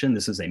sensor station.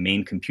 This is a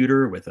main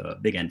computer with a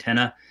big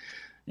antenna.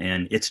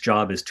 And its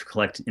job is to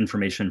collect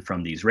information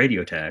from these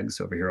radio tags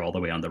over here all the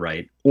way on the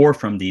right, or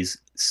from these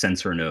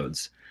sensor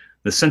nodes.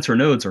 The sensor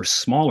nodes are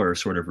smaller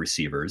sort of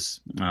receivers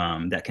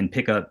that can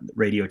pick up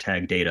radio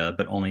tag data,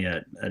 but only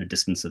at a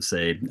distance of,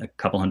 say, a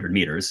couple hundred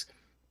meters.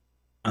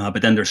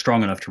 But then they're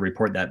strong enough to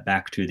report that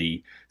back to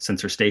the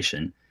sensor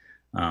station.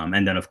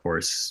 And then, of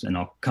course, and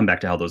I'll come back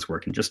to how those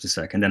work in just a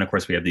sec. And then, of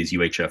course, we have these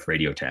UHF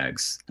radio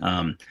tags.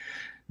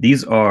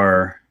 These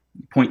are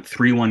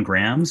 0.31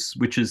 grams,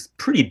 which is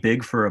pretty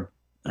big for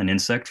an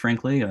insect,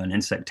 frankly, an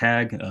insect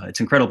tag.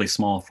 It's incredibly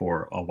small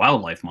for a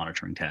wildlife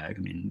monitoring tag.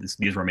 I mean,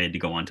 these were made to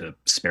go onto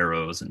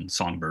sparrows and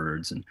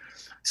songbirds and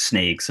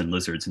snakes and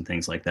lizards and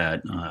things like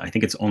that. I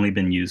think it's only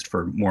been used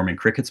for Mormon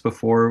crickets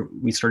before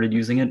we started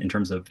using it in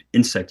terms of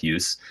insect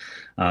use.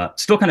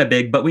 Still kind of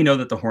big, but we know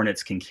that the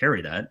hornets can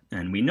carry that.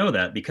 And we know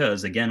that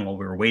because, again, while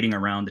we were waiting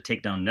around to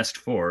take down Nest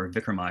 4,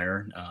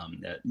 Vickermeyer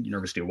at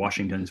University of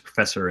Washington's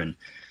professor in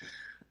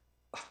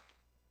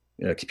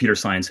computer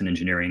science and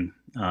engineering,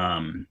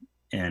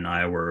 and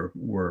I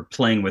were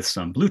playing with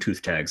some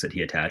Bluetooth tags that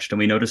he attached. And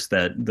we noticed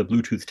that the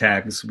Bluetooth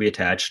tags we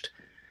attached,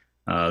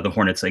 the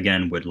hornets,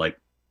 again, would like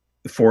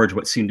forage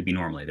what seemed to be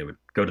normally. They would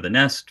go to the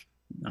nest,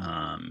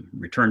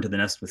 return to the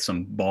nest with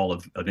some ball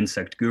of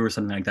insect goo or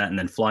something like that, and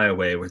then fly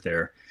away with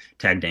their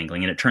tag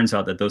dangling. And it turns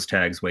out that those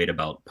tags weighed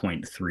about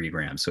 0.3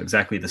 grams, so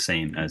exactly the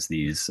same as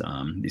these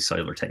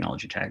cellular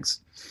technology tags.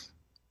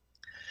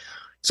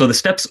 So the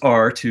steps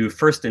are to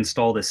first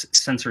install this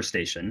sensor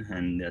station,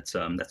 and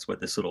that's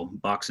what this little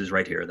box is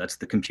right here. That's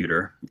the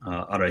computer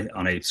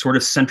on a sort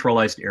of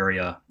centralized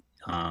area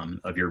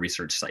of your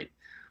research site.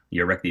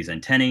 You erect these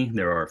antennae.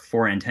 There are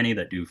 4 antennae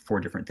that do 4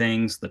 different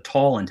things. The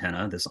tall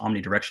antenna, this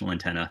omnidirectional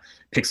antenna,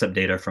 picks up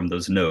data from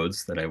those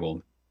nodes that I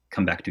will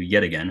come back to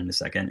yet again in a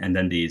second. And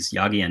then these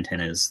Yagi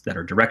antennas that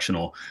are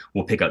directional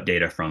will pick up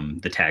data from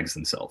the tags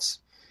themselves.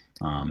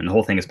 And the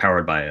whole thing is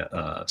powered by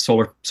a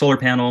solar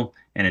panel.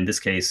 And in this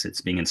case, it's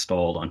being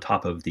installed on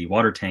top of the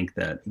water tank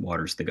that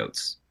waters the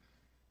goats.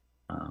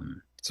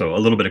 So a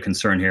little bit of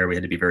concern here. We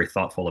had to be very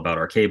thoughtful about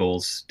our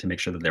cables to make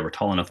sure that they were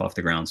tall enough off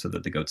the ground so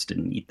that the goats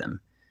didn't eat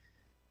them.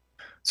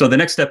 So the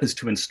next step is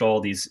to install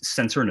these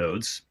sensor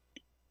nodes.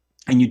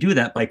 And you do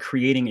that by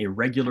creating a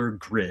regular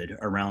grid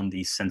around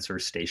the sensor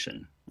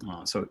station.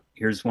 So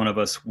here's one of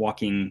us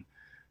walking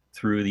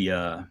through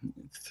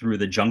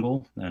the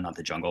jungle, not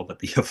the jungle, but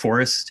the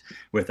forest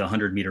with a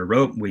 100-meter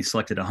rope. We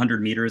selected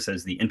 100 meters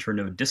as the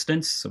internode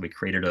distance. So we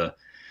created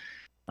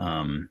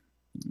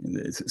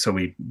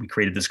we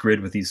created this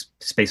grid with these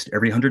spaced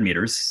every 100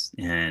 meters.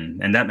 And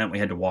that meant we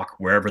had to walk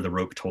wherever the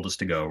rope told us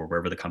to go or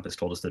wherever the compass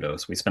told us to go.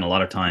 So we spent a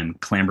lot of time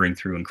clambering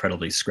through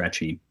incredibly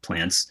scratchy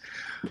plants.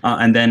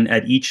 And then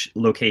at each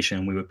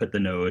location, we would put the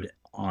node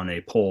on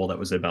a pole that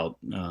was about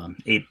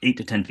 8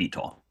 to 10 feet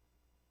tall.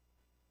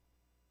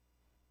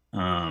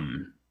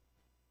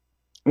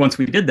 Once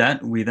we did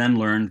that, we then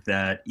learned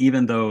that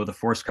even though the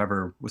forest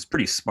cover was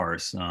pretty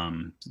sparse,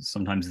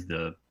 sometimes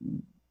they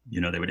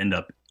would end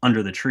up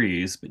under the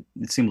trees, but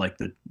it seemed like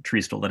the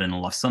trees still let in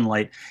enough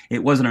sunlight.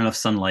 It wasn't enough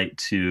sunlight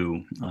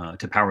to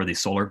power the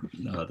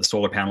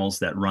solar panels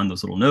that run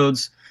those little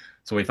nodes.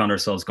 So we found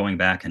ourselves going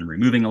back and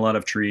removing a lot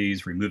of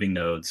trees, removing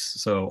nodes.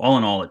 So all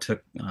in all, it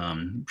took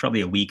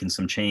probably a week and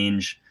some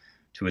change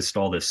to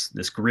install this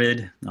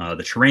grid.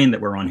 The terrain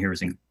that we're on here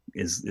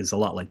is a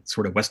lot like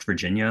sort of West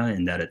Virginia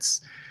in that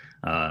it's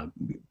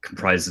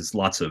comprises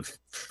lots of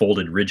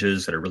folded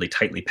ridges that are really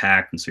tightly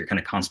packed, and so you're kind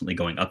of constantly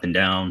going up and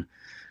down.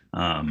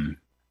 And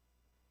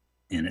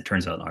it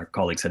turns out our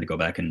colleagues had to go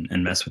back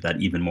and mess with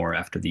that even more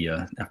after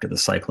the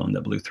cyclone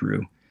that blew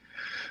through.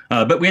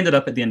 But we ended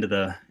up at the end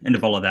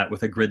of all of that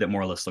with a grid that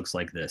more or less looks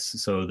like this.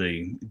 So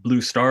the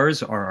blue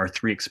stars are our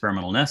 3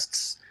 experimental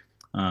nests.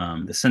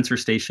 The sensor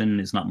station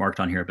is not marked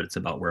on here, but it's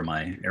about where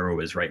my arrow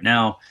is right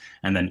now.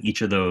 And then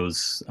each of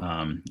those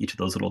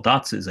little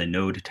dots is a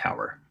node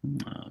tower.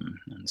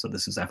 And so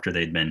this is after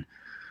they'd been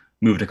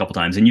moved a couple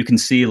times. And you can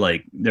see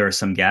like there are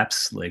some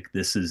gaps. Like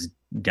this is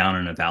down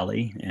in a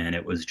valley, and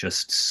it was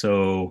just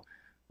so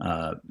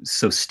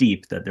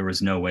steep that there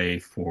was no way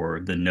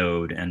for the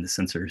node and the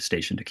sensor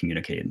station to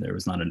communicate. There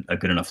was not a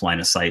good enough line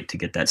of sight to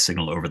get that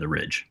signal over the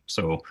ridge.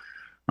 So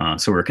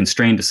we're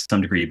constrained to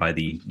some degree by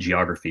the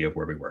geography of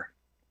where we were.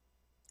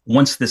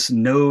 Once this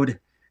node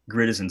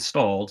grid is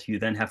installed, you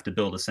then have to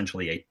build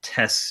essentially a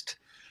test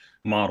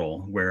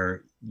model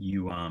where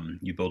you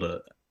build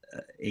a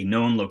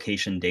known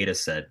location data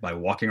set by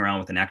walking around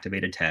with an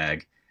activated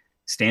tag,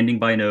 standing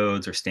by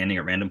nodes or standing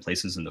at random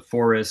places in the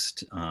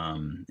forest,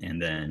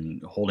 and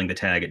then holding the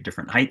tag at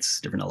different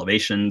heights, different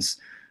elevations,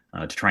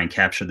 to try and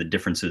capture the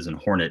differences in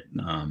hornet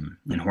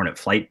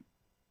flight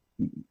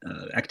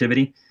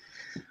activity,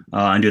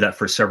 and do that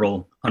for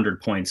several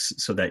hundred points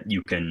so that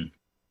you can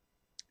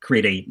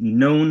create a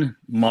known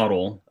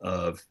model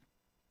of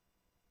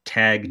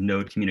tag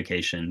node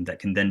communication that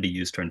can then be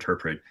used to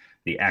interpret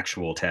the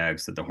actual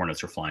tags that the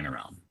hornets are flying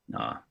around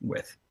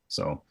with.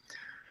 So,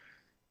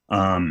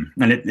 and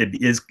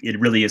it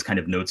really is kind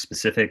of node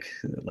specific.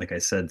 Like I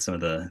said, some of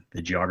the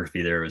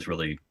geography there is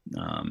really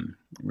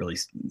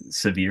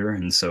severe,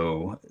 and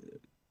so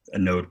a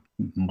node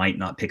might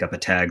not pick up a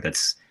tag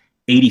that's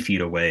 80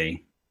 feet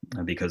away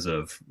because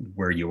of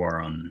where you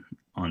are on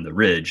the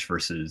ridge,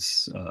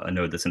 versus a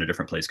node that's in a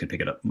different place can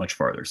pick it up much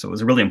farther. So it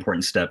was a really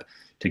important step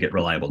to get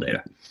reliable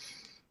data.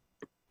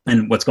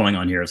 And what's going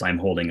on here is I'm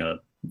holding a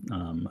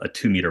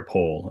 2-meter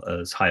pole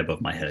as high above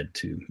my head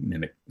to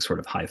mimic sort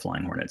of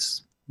high-flying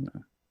hornets.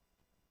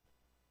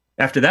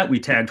 After that,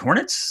 we tagged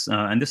hornets,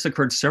 and this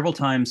occurred several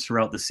times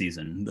throughout the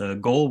season. The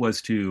goal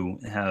was to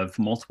have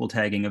multiple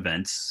tagging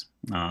events.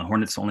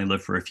 Hornets only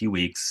live for a few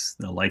weeks.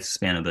 The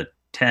lifespan of the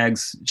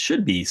tags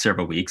should be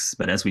several weeks,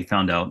 but as we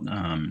found out,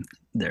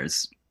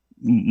 there's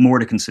more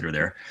to consider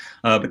there.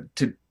 But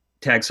to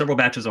tag several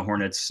batches of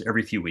hornets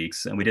every few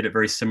weeks, and we did it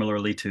very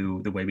similarly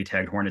to the way we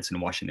tagged hornets in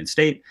Washington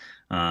State.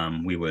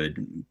 We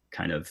would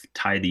kind of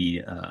tie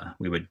the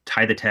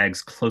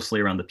tags closely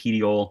around the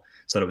petiole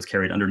so that it was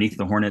carried underneath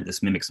the hornet.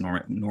 This mimics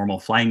normal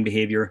flying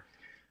behavior,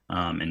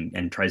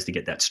 and tries to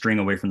get that string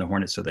away from the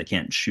hornets so they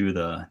can't shoo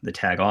the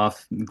tag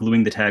off.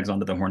 Gluing the tags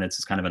onto the hornets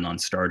is kind of a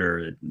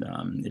non-starter.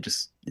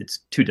 It's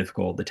too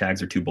difficult. The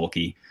tags are too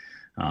bulky,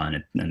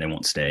 and they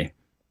won't stay.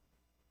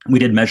 We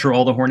did measure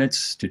all the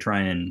hornets to try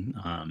and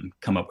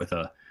come up with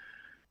a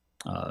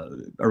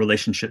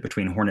relationship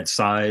between hornet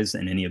size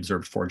and any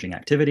observed foraging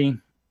activity.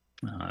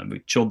 We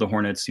chilled the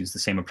hornets, used the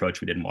same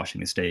approach we did in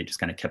Washington State, just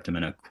kind of kept them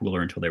in a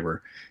cooler until they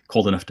were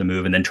cold enough to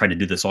move, and then tried to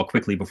do this all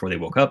quickly before they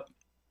woke up.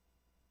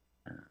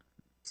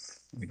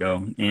 There we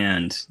go.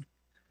 And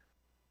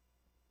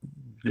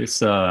this,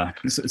 so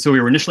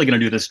we were initially going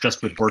to do this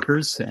just with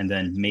workers and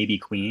then maybe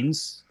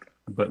queens.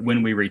 But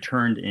when we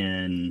returned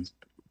in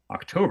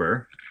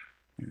October,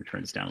 let me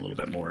turn this down a little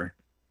bit more,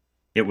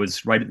 it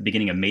was right at the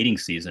beginning of mating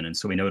season. And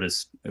so we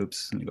noticed,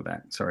 oops, let me go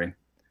back, sorry.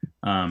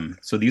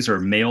 So these are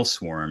male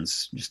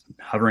swarms just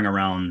hovering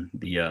around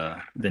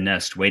the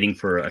nest, waiting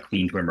for a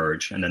queen to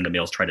emerge. And then the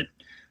males try to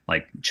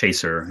like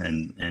chase her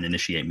and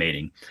initiate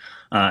mating.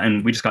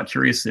 And we just got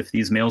curious if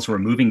these males were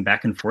moving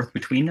back and forth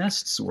between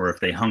nests, or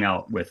if they hung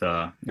out with,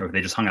 or if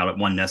they just hung out at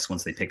one nest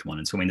once they picked one.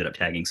 And so we ended up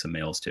tagging some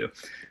males too.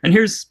 And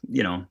here's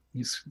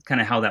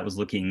kind of how that was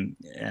looking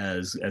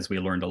as we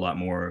learned a lot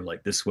more.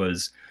 Like this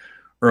was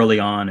early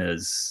on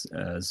as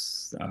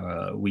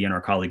we and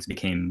our colleagues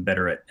became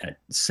better at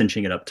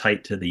cinching it up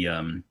tight to the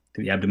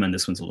abdomen.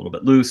 This one's a little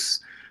bit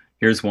loose.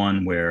 Here's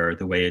one where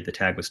the way the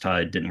tag was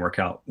tied didn't work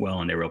out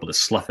well, and they were able to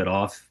slough it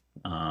off.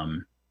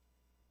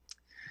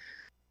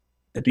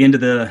 At the end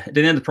of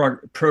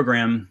the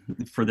program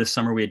for this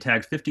summer, we had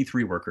tagged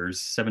 53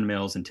 workers, 7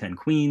 males and 10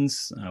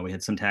 queens. We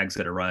had some tags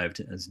that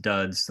arrived as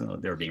duds.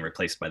 They were being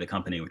replaced by the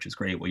company, which is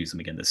great. We'll use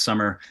them again this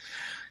summer.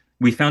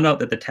 We found out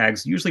that the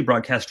tags usually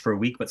broadcast for a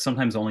week, but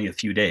sometimes only a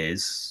few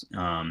days.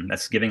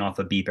 That's giving off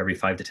a beep every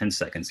 5 to 10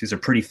 seconds. These are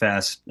pretty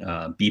fast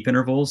beep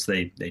intervals.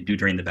 They do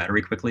drain the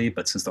battery quickly,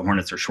 but since the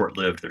hornets are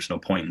short-lived, there's no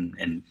point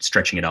in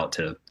stretching it out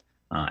to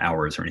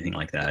hours or anything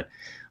like that.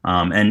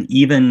 And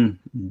even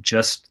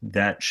just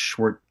that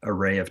short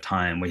array of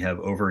time, we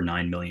have over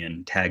 9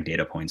 million tag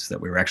data points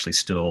that we were actually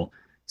still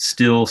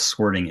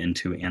sorting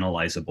into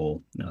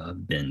analyzable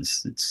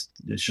bins. It's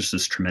just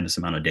this tremendous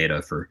amount of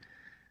data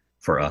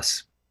for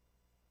us.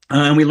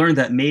 And we learned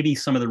that maybe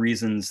some of the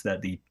reasons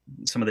that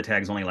some of the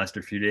tags only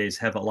lasted a few days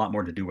have a lot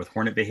more to do with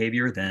hornet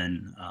behavior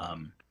than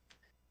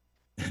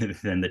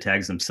than the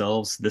tags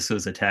themselves. This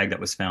was a tag that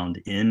was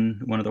found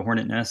in one of the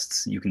hornet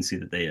nests. You can see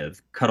that they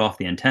have cut off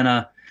the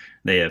antenna.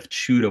 They have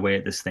chewed away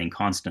at this thing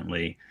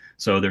constantly.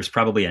 So there's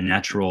probably a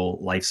natural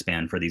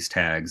lifespan for these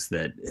tags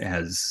that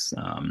has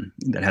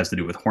to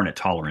do with hornet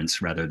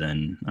tolerance rather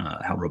than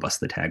how robust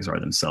the tags are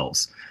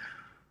themselves.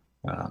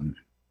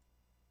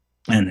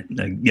 And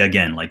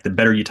again, like the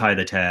better you tie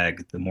the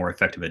tag, the more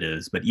effective it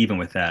is. But even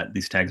with that,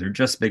 these tags are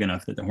just big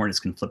enough that the hornets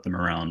can flip them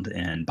around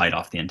and bite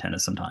off the antenna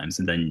sometimes.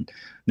 And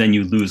then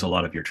you lose a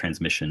lot of your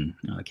transmission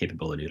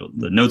capability.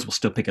 The nodes will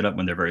still pick it up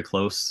when they're very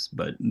close,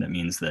 but that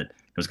means that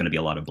there's going to be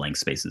a lot of blank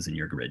spaces in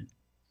your grid.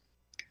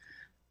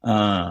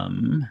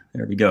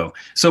 There we go.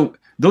 So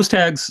those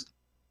tags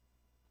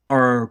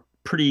are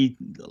pretty,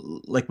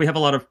 like, we have a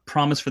lot of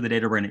promise for the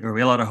data we have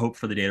a lot of hope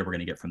for the data we're going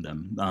to get from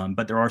them.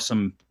 But there are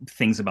some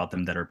things about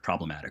them that are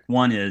problematic.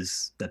 One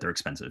is that they're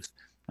expensive.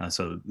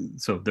 So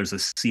there's a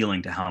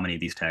ceiling to how many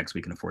of these tags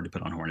we can afford to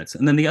put on hornets.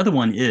 And then the other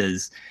one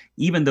is,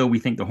 even though we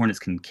think the hornets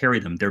can carry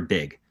them, they're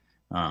big.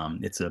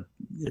 It's a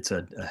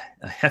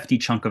hefty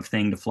chunk of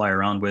thing to fly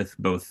around with,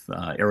 both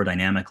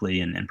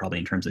aerodynamically and probably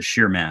in terms of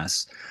sheer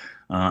mass.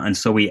 And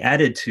so we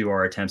added to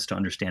our attempts to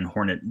understand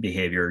hornet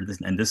behavior,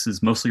 and this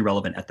is mostly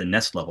relevant at the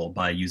nest level,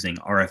 by using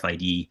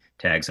RFID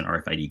tags and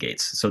RFID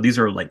gates. So these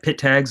are like pit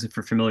tags, if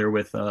you're familiar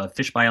with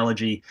fish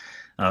biology,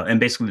 and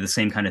basically the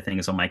same kind of thing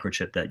as a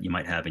microchip that you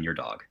might have in your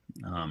dog.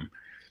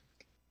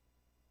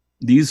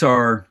 These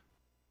are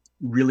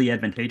really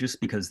advantageous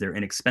because they're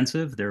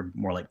inexpensive. They're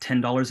more like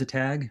 $10 a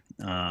tag.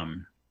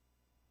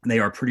 They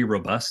are pretty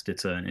robust.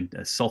 It's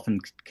a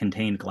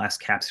self-contained glass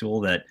capsule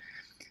that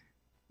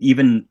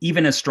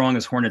even as strong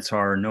as hornets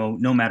are, no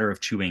amount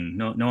of chewing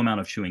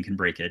can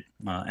break it.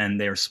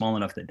 And they are small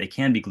enough that they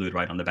can be glued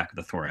right on the back of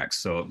the thorax.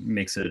 So it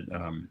makes it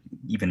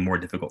even more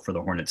difficult for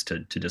the hornets to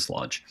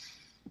dislodge.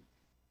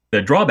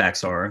 The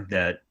drawbacks are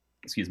that,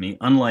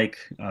 unlike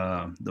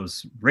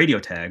those radio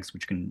tags,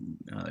 which can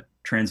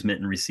transmit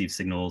and receive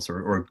signals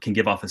or can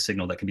give off a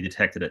signal that can be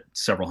detected at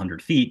several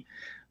hundred feet,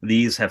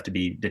 these have to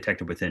be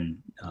detected within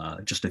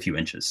just a few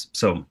inches.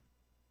 So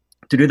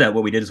to do that,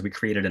 what we did is we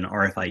created an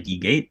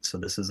RFID gate. So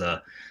this is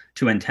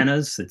two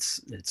antennas.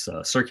 It's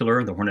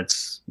circular. The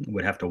hornets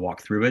would have to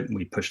walk through it.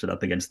 We pushed it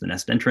up against the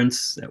nest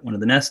entrance at one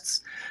of the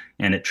nests,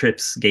 and it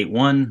trips gate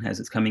 1 as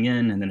it's coming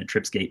in, and then it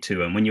trips gate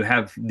 2. And when you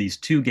have these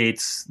two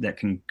gates that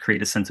can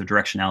create a sense of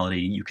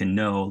directionality, you can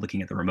know,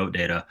 looking at the remote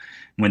data,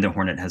 when the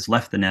hornet has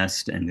left the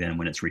nest and then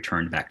when it's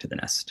returned back to the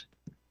nest.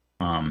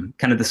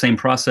 Kind of the same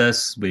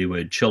process. We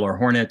would chill our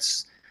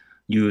hornets,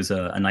 use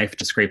a knife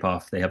to scrape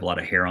off. They have a lot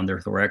of hair on their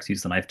thorax.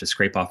 Use the knife to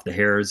scrape off the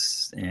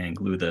hairs and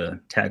glue the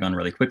tag on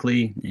really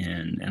quickly,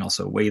 and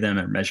also weigh them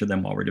and measure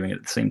them while we're doing it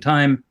at the same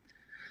time.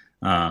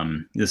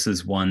 This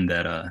is one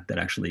that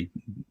actually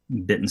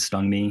bit and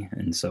stung me,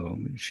 and so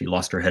she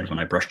lost her head when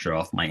I brushed her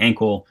off my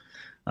ankle.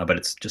 But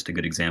it's just a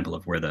good example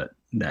of where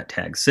that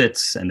tag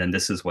sits. And then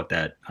this is what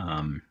that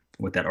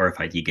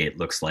RFID gate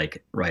looks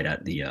like right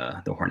at the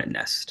hornet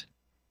nest.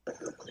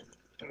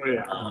 Oh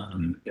yeah,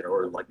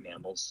 or like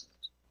mammals.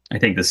 I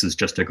think this is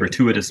just a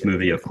gratuitous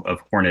movie of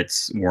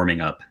hornets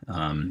warming up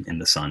in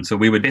the sun. So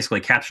we would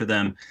basically capture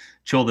them,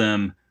 chill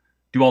them,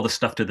 do all the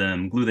stuff to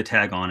them, glue the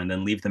tag on, and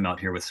then leave them out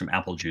here with some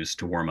apple juice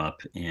to warm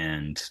up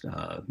and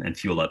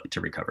fuel up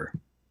to recover.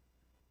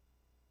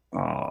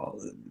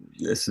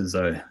 This is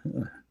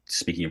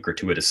speaking of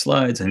gratuitous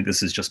slides, I think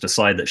this is just a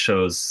slide that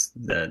shows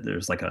that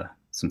there's like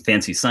some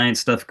fancy science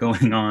stuff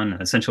going on.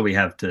 Essentially, we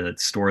have to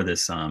store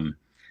this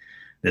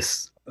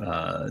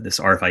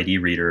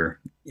RFID reader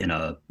in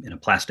a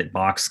plastic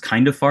box,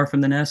 kind of far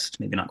from the nest,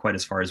 maybe not quite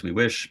as far as we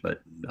wish,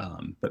 but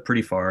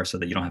pretty far, so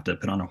that you don't have to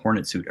put on a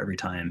hornet suit every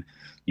time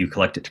you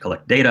collect it to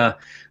collect data.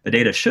 The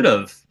data should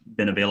have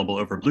been available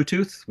over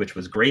Bluetooth, which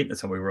was great.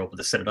 That's how we were able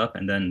to set it up.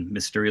 And then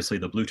mysteriously,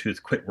 the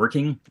Bluetooth quit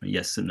working.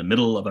 Yes, in the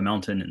middle of a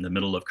mountain, in the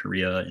middle of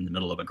Korea, in the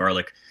middle of a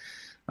garlic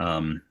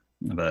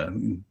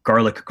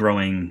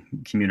growing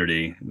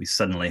community, we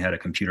suddenly had a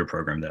computer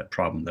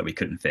problem that we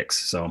couldn't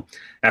fix. So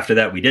after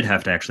that, we did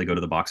have to actually go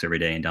to the box every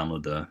day and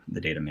download the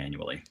data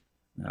manually.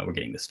 We're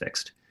getting this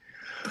fixed.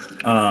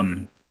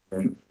 But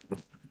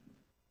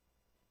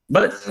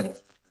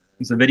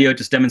it's a video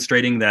just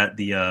demonstrating that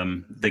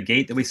the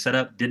gate that we set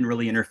up didn't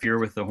really interfere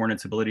with the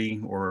hornet's ability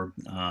or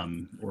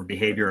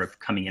behavior of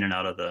coming in and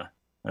out of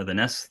the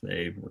nest.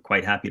 They were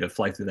quite happy to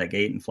fly through that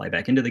gate and fly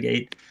back into the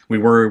gate. We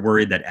were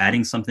worried that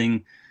adding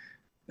something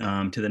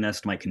to the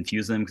nest might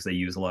confuse them, because they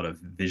use a lot of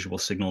visual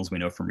signals, we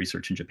know from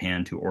research in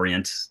Japan, to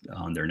orient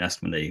on their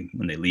nest when they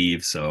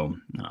leave. So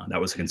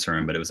that was a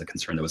concern, but it was a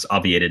concern that was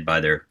obviated by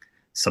their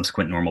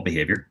subsequent normal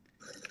behavior.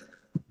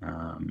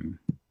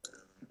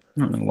 I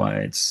don't know why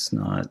it's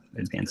not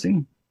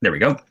advancing. There we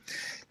go.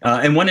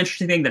 And one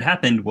interesting thing that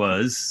happened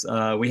was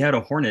we had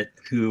a hornet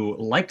who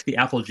liked the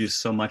apple juice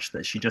so much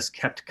that she just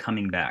kept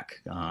coming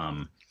back.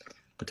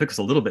 It took us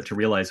a little bit to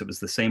realize it was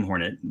the same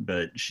hornet,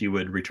 but she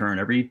would return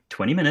every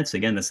 20 minutes.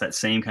 Again, that's that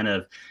same kind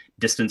of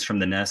distance from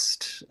the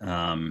nest,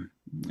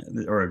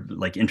 or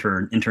like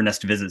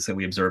inter-nest visits that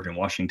we observed in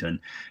Washington.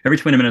 Every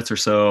 20 minutes or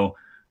so,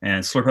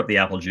 and slurp up the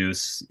apple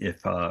juice.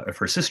 If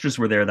her sisters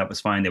were there, that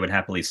was fine. They would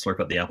happily slurp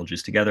up the apple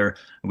juice together.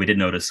 We did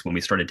notice when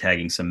we started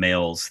tagging some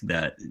males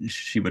that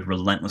she would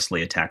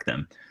relentlessly attack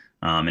them.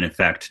 And in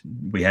fact,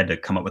 we had to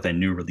come up with a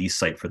new release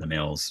site for the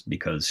males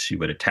because she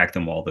would attack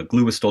them while the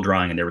glue was still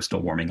drying and they were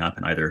still warming up,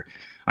 and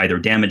either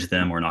damage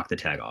them or knock the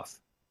tag off.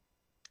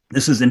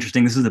 This is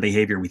interesting. This is a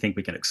behavior we think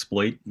we can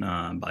exploit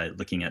by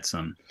looking at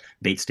some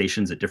bait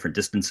stations at different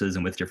distances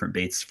and with different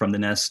baits from the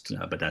nest,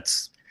 but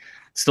that's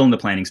still in the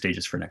planning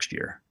stages for next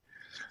year.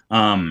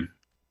 The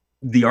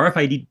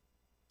RFID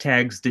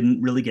tags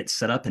didn't really get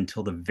set up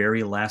until the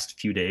very last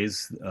few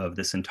days of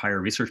this entire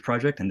research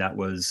project, and that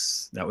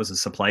was a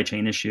supply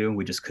chain issue.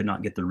 We just could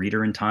not get the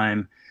reader in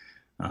time.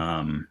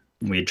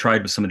 We had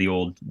tried with some of the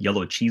old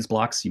yellow cheese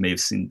blocks. You may have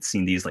seen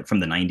these like from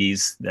the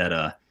 90s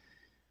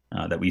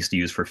that we used to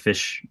use for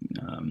fish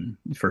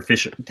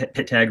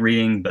tag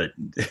reading, but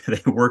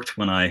they worked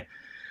when I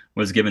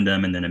was given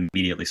them and then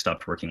immediately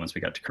stopped working once we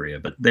got to Korea.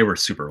 But they were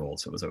super old,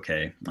 so it was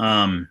okay.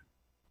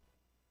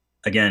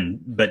 Again,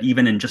 but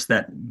even in just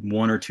that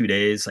 1 or 2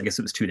 days, I guess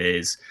it was 2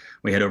 days,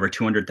 we had over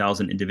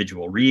 200,000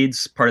 individual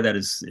reads. Part of that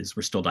is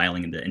we're still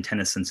dialing into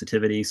antenna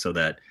sensitivity, so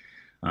that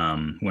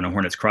when a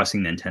hornet's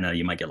crossing the antenna,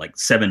 you might get like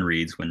 7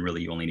 reads when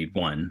really you only need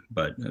 1.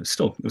 But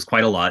still, it was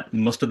quite a lot.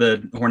 Most of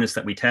the hornets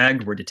that we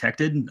tagged were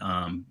detected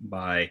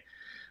by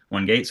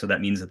one gate, so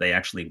that means that they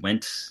actually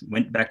went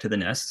back to the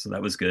nest, so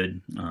that was good.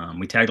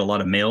 We tagged a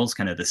lot of males,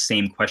 kind of the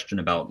same question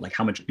about like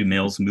how much do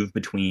males move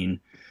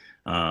between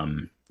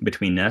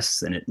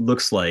nests, and it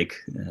looks like,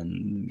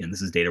 and again,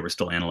 this is data we're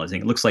still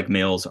analyzing, it looks like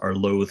males are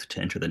loath to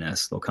enter the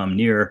nest. They'll come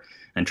near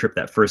and trip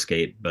that first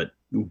gate, but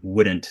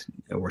wouldn't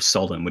or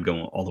seldom would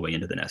go all the way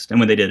into the nest. And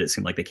when they did, it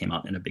seemed like they came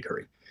out in a big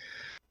hurry.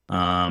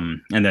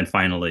 And then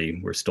finally,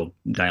 we're still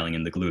dialing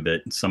in the glue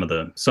bit. Some of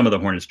the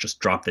hornets just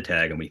dropped the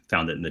tag, and we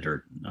found it in the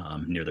dirt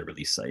near the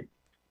release site.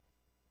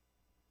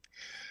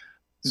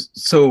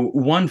 So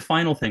one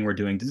final thing we're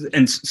doing,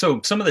 and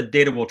so some of the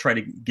data we'll try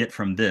to get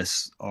from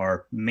this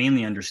are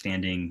mainly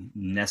understanding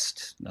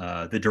nest,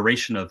 the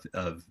duration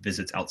of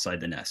visits outside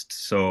the nest.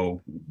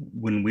 So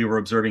when we were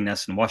observing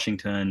nests in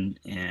Washington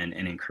and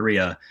in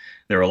Korea,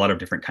 there are a lot of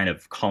different kind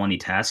of colony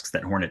tasks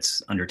that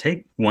hornets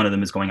undertake. One of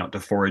them is going out to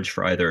forage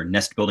for either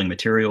nest building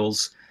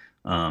materials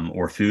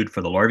or food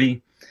for the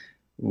larvae.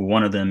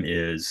 One of them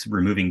is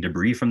removing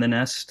debris from the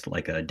nest,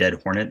 like a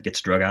dead hornet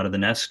gets drug out of the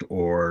nest,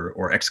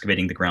 or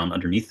excavating the ground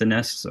underneath the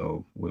nest.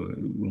 So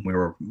when we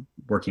were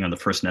working on the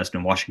first nest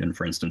in Washington,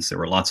 for instance, there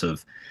were lots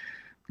of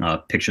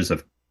pictures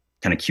of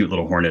kind of cute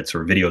little hornets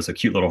or videos of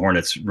cute little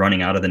hornets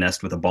running out of the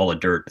nest with a ball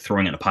of dirt,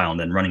 throwing it in a pile, and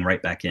then running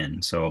right back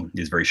in. So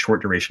these very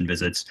short duration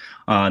visits.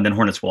 And then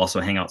hornets will also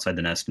hang outside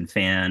the nest and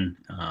fan,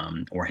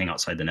 or hang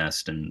outside the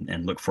nest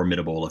and look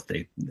formidable if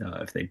they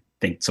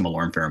think some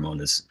alarm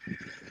pheromone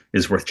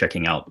is worth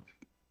checking out.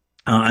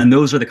 And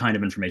those are the kind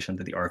of information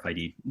that the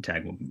RFID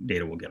tag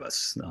data will give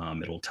us.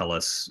 It'll tell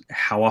us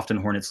how often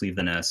hornets leave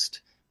the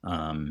nest,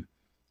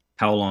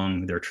 how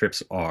long their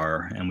trips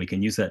are, and we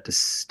can use that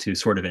to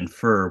sort of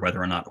infer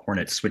whether or not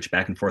hornets switch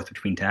back and forth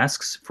between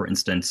tasks. For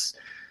instance,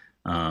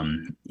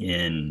 in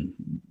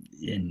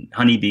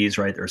honeybees,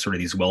 right, there are sort of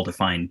these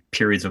well-defined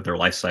periods of their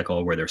life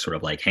cycle where they're sort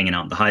of like hanging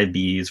out in the hive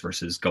bees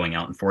versus going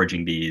out and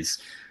foraging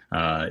bees.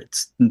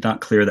 It's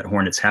not clear that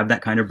hornets have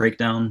that kind of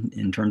breakdown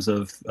in terms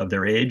of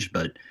their age,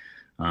 but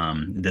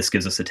this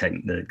gives us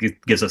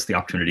the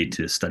opportunity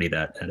to study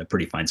that at a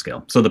pretty fine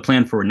scale. So the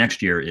plan for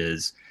next year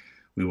is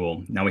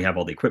now we have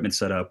all the equipment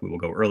set up, we will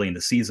go early in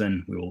the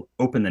season, we will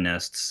open the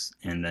nests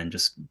and then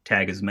just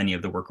tag as many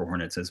of the worker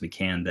hornets as we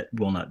can that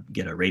will not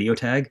get a radio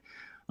tag.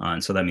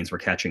 And so that means we're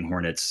catching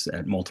hornets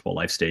at multiple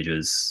life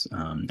stages.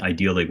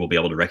 Ideally, we'll be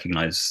able to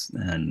recognize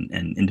and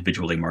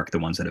individually mark the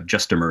ones that have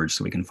just emerged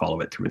so we can follow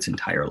it through its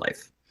entire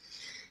life.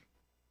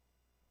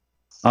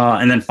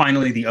 And then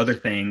finally, the other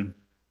thing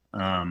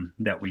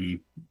that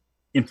we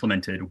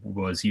implemented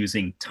was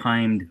using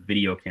timed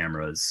video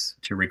cameras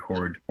to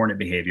record hornet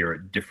behavior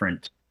at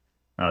different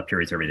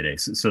periods every day.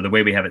 So the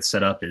way we have it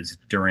set up is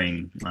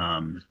during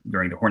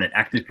the hornet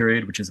active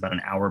period, which is about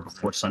an hour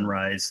before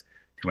sunrise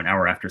to an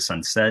hour after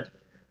sunset.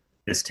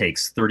 This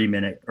takes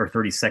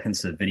 30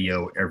 seconds of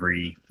video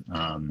every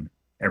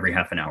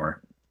half an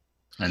hour.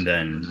 And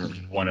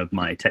then one of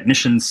my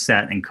technicians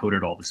sat and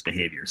coded all this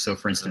behavior. So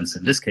for instance,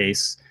 in this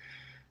case,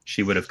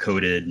 she would have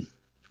coded,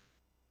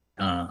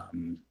 a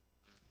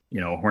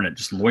hornet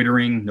just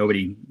loitering.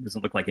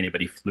 Doesn't look like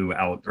anybody flew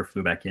out or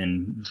flew back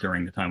in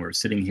during the time we were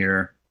sitting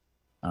here.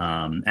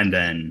 And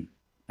then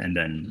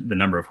the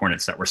number of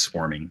hornets that were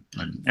swarming.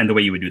 And the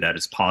way you would do that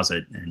is pause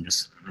it and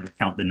just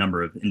count the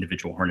number of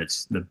individual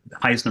hornets, the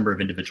highest number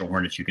of individual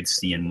hornets you could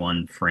see in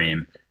one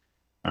frame,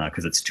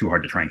 because it's too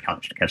hard to try and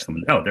catch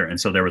them. Oh, there. And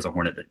so there was a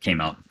hornet that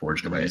came out and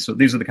foraged away. So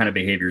these are the kind of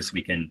behaviors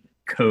we can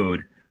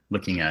code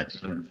looking at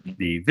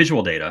the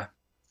visual data.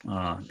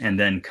 and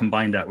then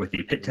combine that with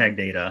the pit tag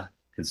data,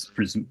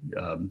 because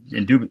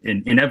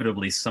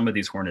inevitably some of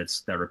these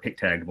hornets that are pit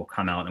tagged will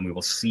come out, and we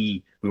will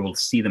see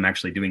them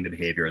actually doing the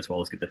behavior, as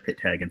well as get the pit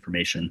tag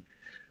information,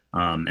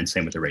 and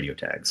same with the radio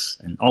tags.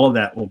 And all of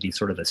that will be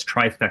sort of this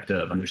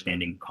trifecta of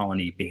understanding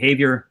colony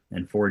behavior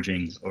and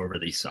foraging over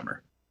the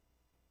summer.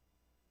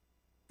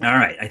 All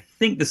right, I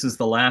think this is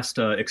the last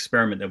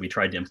experiment that we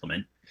tried to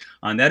implement,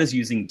 and that is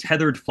using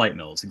tethered flight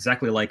mills,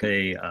 exactly like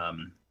a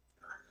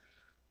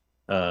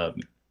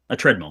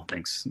treadmill.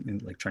 Thanks.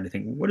 Like trying to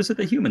think, what is it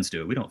that humans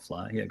do? We don't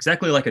fly. Yeah,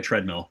 exactly like a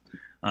treadmill,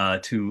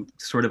 to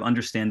sort of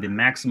understand the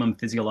maximum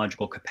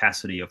physiological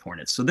capacity of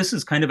hornets. So this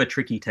is kind of a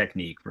tricky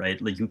technique,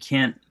 right? Like you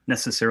can't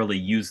necessarily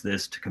use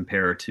this to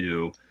compare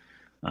to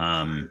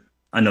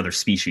another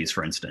species,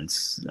 for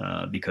instance,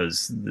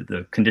 because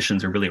the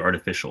conditions are really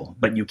artificial.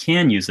 But you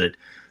can use it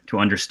to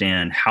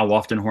understand how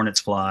often hornets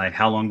fly,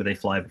 how long do they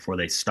fly before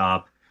they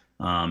stop,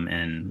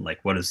 and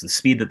like what is the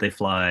speed that they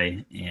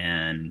fly,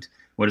 and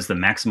what is the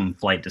maximum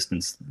flight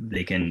distance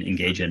they can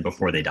engage in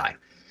before they die.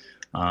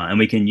 And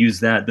we can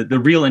use that. The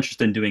real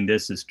interest in doing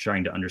this is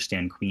trying to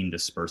understand queen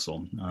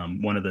dispersal.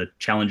 One of the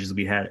challenges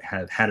we have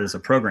had as a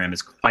program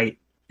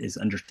is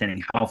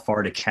understanding how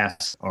far to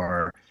cast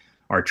our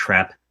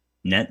trap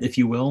net, if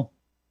you will,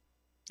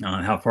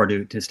 how far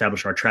to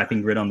establish our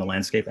trapping grid on the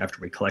landscape after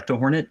we collect a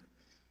hornet.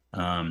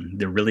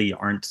 There really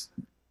aren't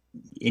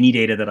any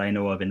data that I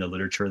know of in the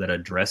literature that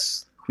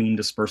address queen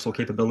dispersal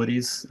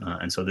capabilities,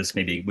 and so this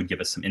maybe would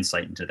give us some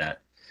insight into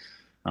that.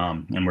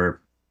 And we're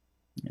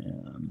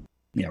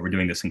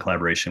doing this in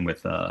collaboration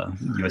with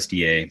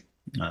USDA,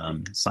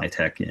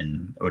 SciTech,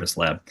 and Otis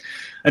Lab.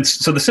 And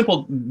so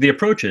the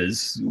approach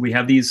is we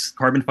have these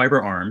carbon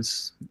fiber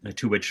arms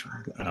to which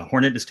a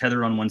hornet is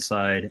tethered on one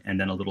side, and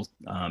then a little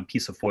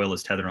piece of foil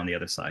is tethered on the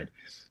other side.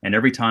 And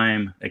every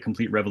time a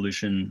complete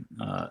revolution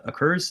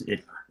occurs,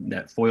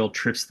 that foil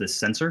trips this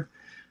sensor,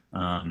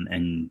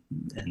 and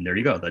there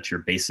you go. That's your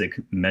basic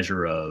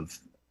measure of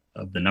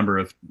the number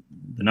of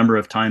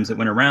times it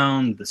went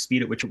around, the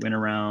speed at which it went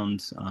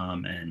around,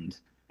 and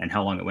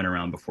how long it went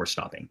around before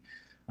stopping.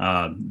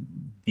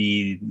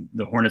 The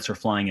hornets are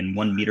flying in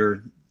 1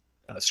 meter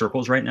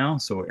circles right now,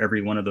 so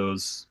every one of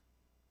those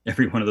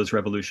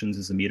revolutions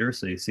is a meter.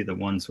 So you see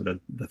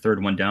the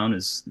third one down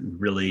is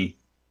really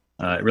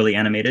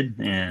animated,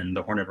 and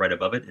the hornet right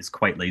above it is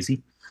quite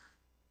lazy.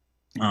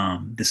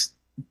 This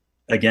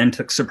again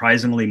took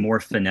surprisingly more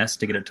finesse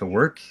to get it to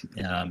work.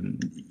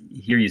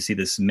 Here you see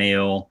this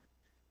male,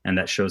 and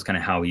that shows kind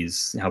of how we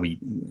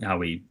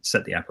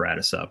set the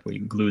apparatus up. We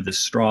glued the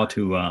straw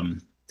to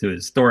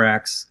his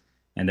thorax,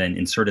 and then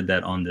inserted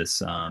that on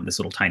this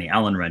little tiny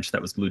Allen wrench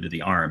that was glued to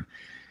the arm.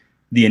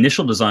 The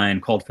initial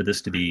design called for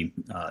this to be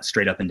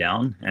straight up and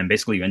down, and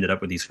basically you ended up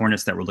with these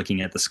hornets that were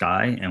looking at the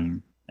sky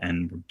and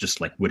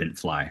just like wouldn't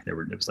fly. It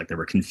was like they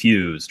were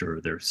confused,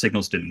 or their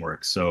signals didn't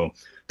work. So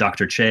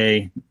Dr.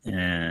 Che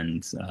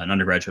and an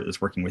undergraduate that was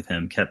working with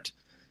him kept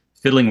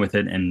fiddling with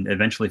it, and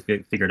eventually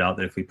figured out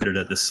that if we put it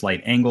at this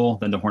slight angle,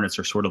 then the hornets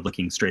are sort of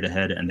looking straight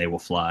ahead, and they will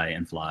fly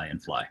and fly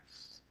and fly.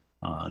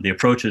 The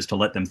approach is to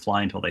let them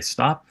fly until they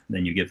stop.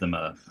 Then you give them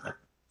a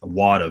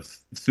wad of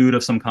food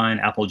of some kind,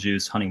 apple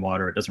juice, honey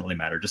water, it doesn't really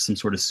matter, just some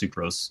sort of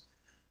sucrose,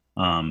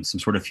 some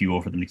sort of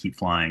fuel for them to keep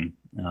flying.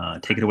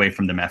 Take it away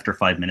from them after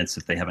 5 minutes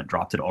if they haven't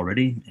dropped it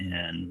already,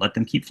 and let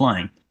them keep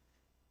flying.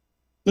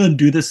 And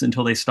do this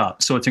until they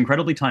stop. So it's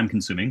incredibly time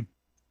consuming.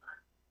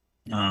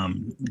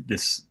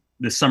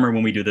 This summer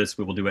when we do this,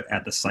 we will do it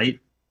at the site,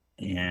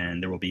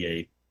 and there will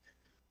be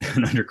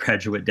an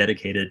undergraduate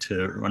dedicated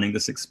to running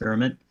this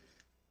experiment.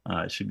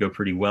 It should go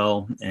pretty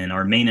well. And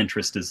our main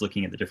interest is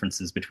looking at the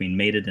differences between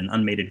mated and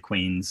unmated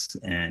queens,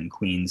 and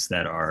queens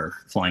that are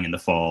flying in the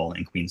fall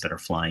and queens that are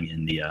flying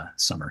in the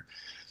summer,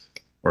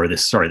 or the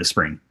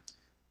spring.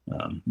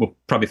 We'll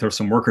probably throw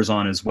some workers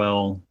on as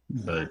well,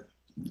 but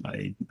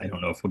I don't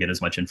know if we'll get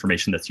as much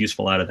information that's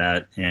useful out of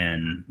that.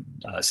 And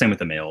same with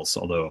the males,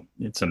 although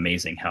it's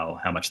amazing how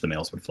much the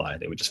males would fly.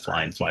 They would just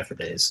fly and fly for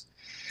days.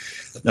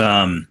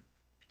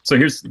 So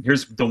here's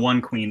the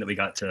one queen that we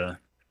got to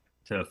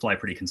fly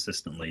pretty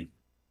consistently.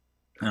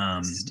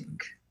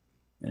 Stink.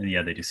 And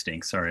yeah, they do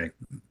stink. Sorry,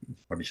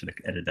 probably should have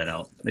edited that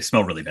out. They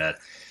smell really bad.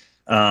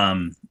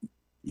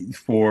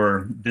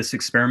 For this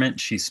experiment,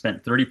 she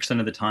spent 30%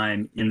 of the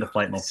time in the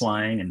flight mill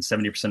flying, and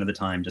 70% of the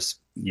time just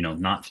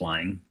not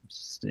flying,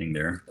 sitting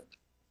there.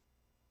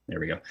 There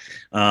we go.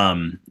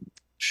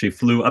 She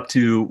flew up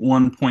to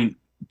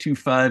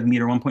 1.25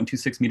 meter,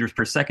 1.26 meters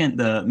per second.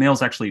 The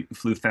males actually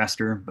flew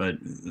faster, but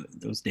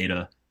those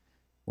data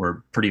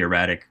were pretty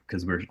erratic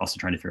because we're also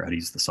trying to figure out how to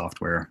use the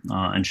software.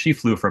 And she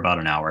flew for about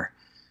an hour.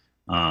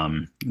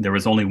 There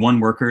was only one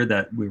worker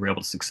that we were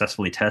able to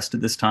successfully test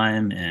at this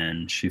time,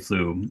 and she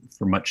flew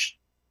for a much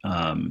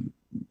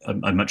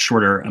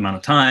shorter amount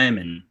of time,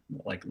 and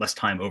like less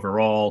time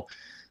overall,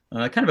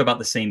 kind of about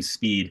the same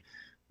speed.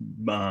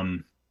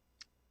 One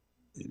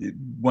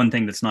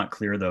thing that's not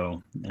clear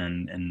though,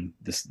 and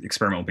this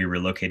experiment will be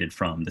relocated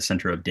from the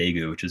center of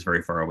Daegu, which is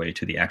very far away,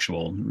 to the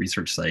actual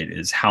research site,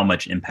 is how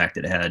much impact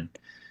it had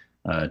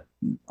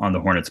on the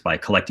hornets by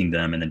collecting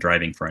them and then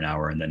driving for an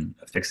hour and then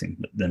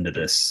affixing them to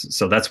this.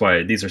 So that's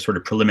why these are sort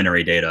of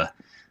preliminary data.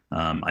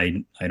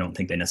 I don't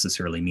think they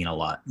necessarily mean a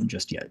lot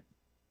just yet.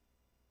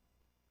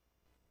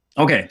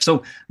 Okay,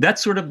 so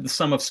that's sort of the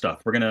sum of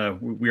stuff.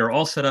 We are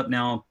all set up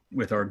now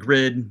with our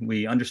grid.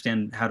 We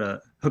understand how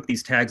to hook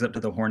these tags up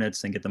to the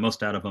hornets and get the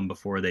most out of them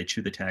before they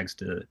chew the tags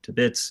to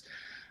bits.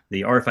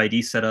 The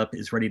RFID setup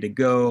is ready to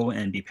go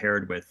and be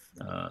paired with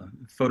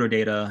photo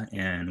data,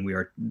 and we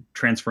are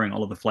transferring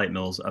all of the flight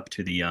mills up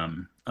to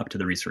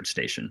the research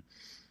station.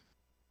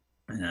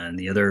 And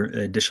the other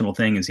additional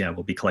thing is,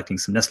 we'll be collecting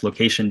some nest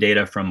location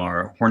data from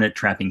our hornet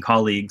trapping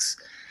colleagues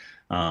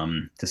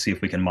to see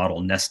if we can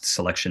model nest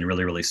selection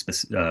really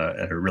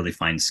at a really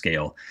fine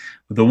scale.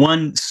 The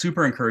one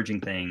super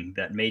encouraging thing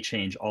that may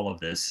change all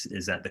of this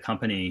is that the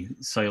company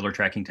Cellular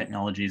Tracking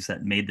Technologies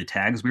that made the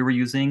tags we were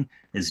using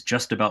is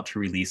just about to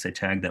release a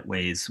tag that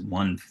weighs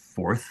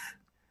 1/4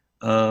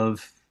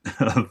 of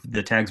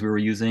the tags we were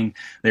using.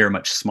 They are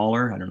much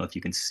smaller. I don't know if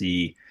you can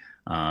see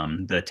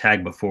the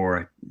tag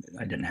before.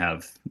 I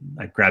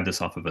grabbed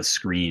this off of a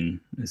screen.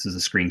 This is a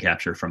screen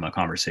capture from a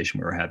conversation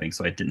we were having,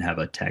 so I didn't have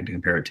a tag to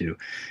compare it to.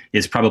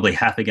 Is probably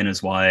half again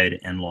as wide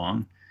and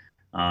long.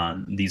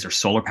 These are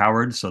solar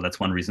powered, so that's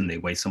one reason they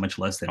weigh so much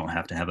less. They don't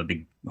have to have a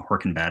big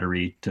Horkin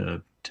battery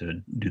to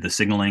do the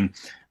signaling,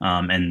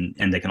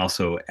 and they can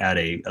also add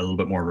a little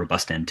bit more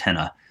robust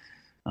antenna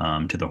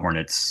to the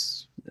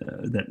hornets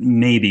that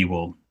maybe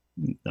will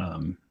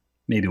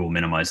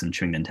minimize them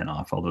chewing the antenna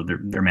off, although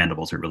their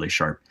mandibles are really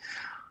sharp.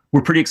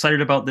 We're pretty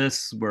excited about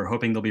this. We're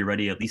hoping they'll be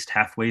ready at least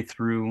halfway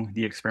through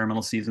the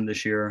experimental season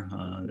this year.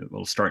 It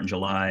will start in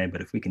July, but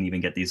if we can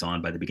even get these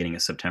on by the beginning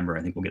of September,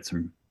 I think we'll get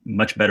some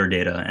much better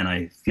data, and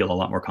I feel a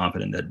lot more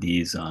confident that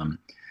these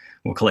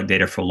will collect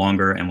data for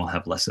longer and will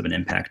have less of an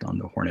impact on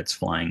the hornets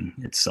flying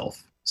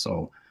itself.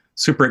 So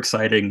super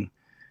exciting.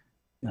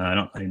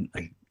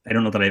 I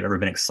don't know that I've ever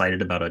been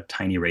excited about a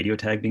tiny radio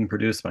tag being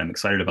produced, but I'm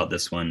excited about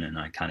this one, and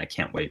I kind of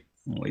can't wait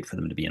for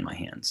them to be in my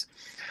hands.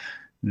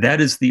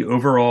 That is the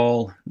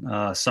overall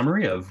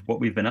summary of what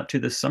we've been up to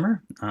this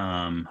summer.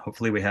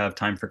 Hopefully we have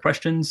time for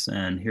questions,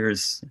 and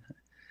here's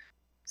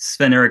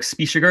Sven-Erik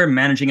Spichiger,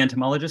 managing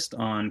entomologist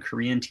on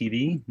Korean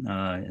TV,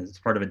 as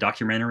part of a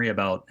documentary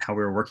about how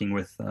we were working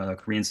with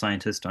Korean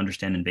scientists to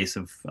understand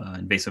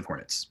invasive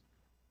hornets.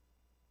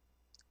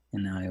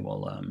 And now I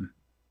will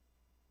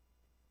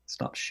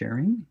stop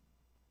sharing and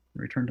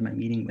return to my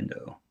meeting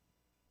window.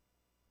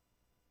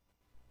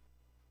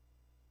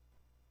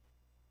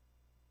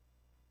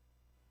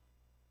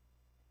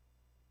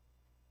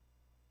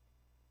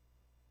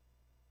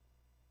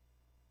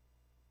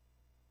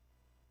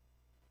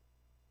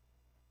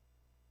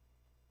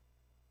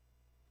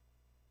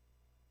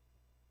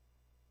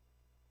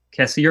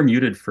 Cassie, you're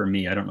muted for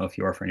me. I don't know if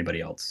you are for anybody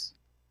else.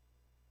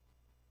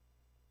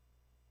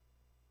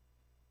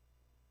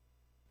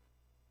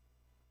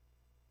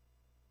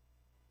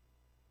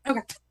 Okay.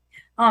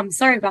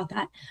 Sorry about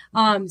that.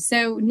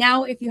 So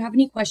now if you have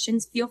any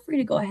questions, feel free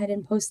to go ahead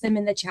and post them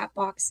in the chat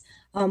box.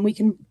 We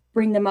can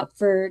bring them up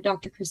for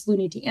Dr. Chris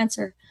Looney to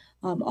answer.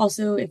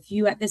 Also, if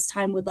you at this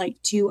time would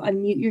like to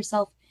unmute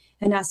yourself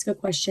and ask a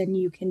question,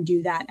 you can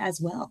do that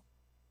as well.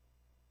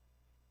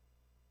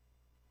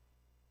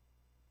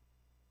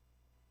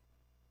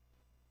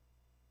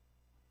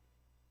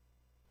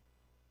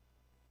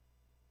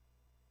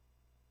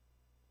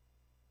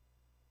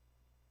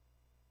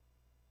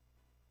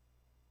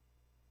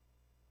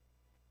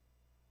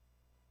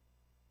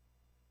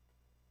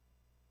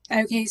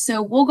 Okay,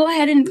 so we'll go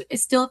ahead and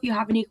still, if you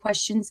have any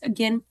questions,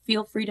 again,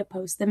 feel free to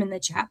post them in the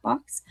chat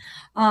box.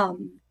 We'll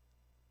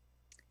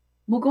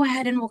go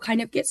ahead and we'll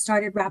kind of get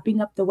started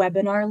wrapping up the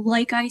webinar.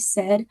 Like I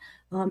said,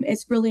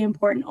 it's really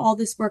important, all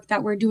this work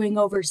that we're doing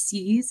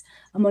overseas,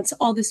 it's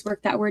all this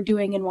work that we're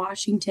doing in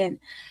Washington.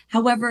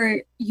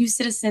 However, you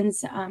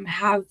citizens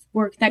have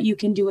work that you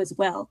can do as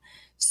well.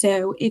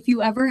 So if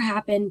you ever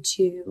happen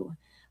to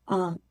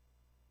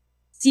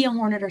see a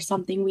hornet or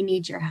something, we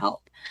need your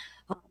help.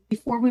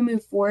 Before we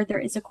move forward, there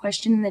is a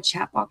question in the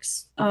chat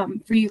box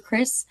for you,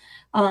 Chris.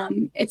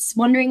 It's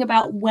wondering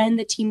about when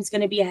the team's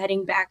going to be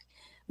heading back.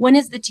 When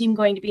is the team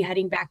going to be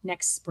heading back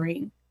next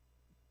spring?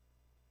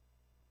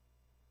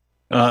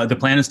 The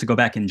plan is to go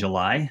back in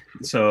July.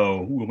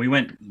 So when we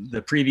went the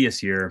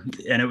previous year,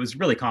 and it was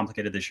really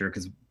complicated this year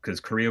because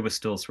Korea was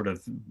still sort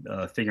of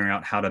figuring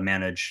out how to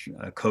manage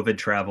COVID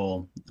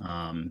travel,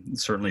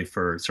 certainly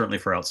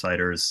for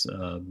outsiders,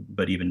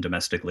 but even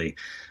domestically.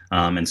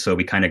 And so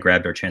we kind of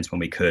grabbed our chance when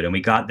we could, and we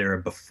got there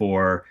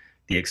before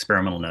the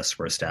experimental nests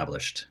were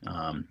established.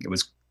 It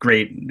was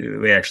great.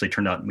 We actually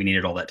turned out we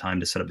needed all that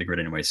time to set up the grid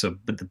anyway. So,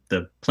 but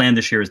the plan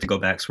this year is to go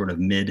back sort of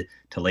mid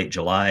to late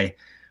July.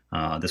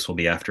 This will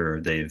be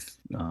after they've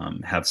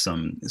have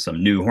some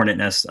new hornet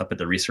nests up at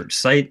the research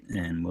site,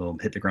 and we'll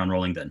hit the ground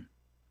rolling then.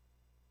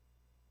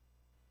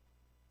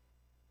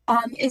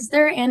 Is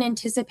there an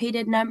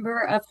anticipated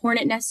number of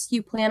hornet nests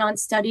you plan on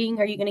studying?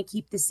 Are you going to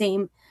keep the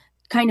same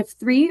kind of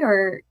 3,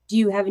 or do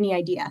you have any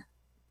idea?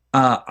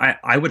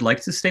 I would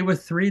like to stay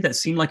with 3. That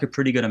seemed like a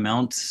pretty good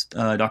amount.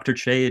 Dr.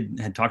 Che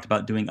had talked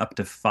about doing up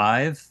to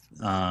 5.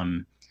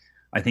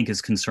 I think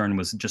his concern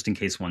was just in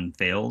case one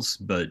fails,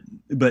 but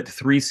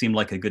 3 seemed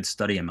like a good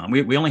study amount.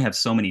 We only have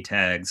so many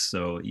tags,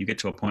 so you get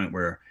to a point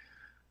where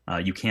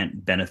you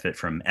can't benefit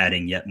from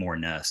adding yet more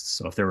nests.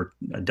 So if there were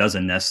a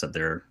dozen nests up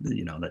there,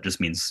 that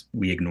just means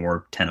we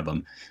ignore 10 of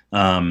them.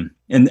 And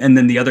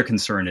then the other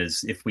concern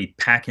is if we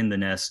pack in the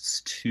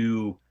nests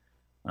too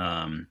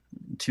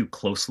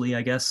closely,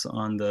 I guess,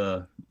 on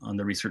the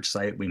research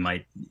site, we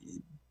might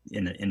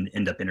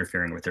end up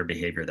interfering with their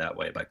behavior that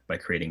way by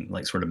creating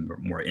like sort of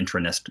more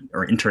intranest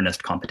or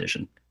internest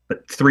competition.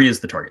 But 3 is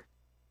the target.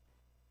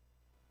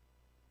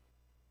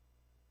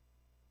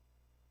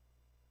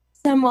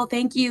 Well,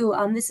 thank you.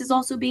 This is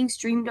also being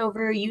streamed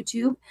over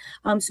YouTube.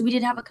 So we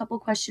did have a couple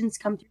questions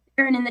come through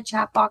there and in the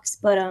chat box,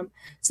 but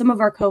some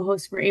of our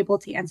co-hosts were able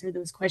to answer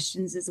those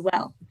questions as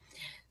well.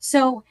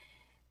 So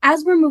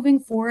as we're moving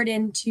forward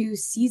into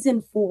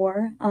season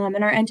 4,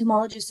 and our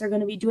entomologists are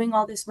going to be doing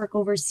all this work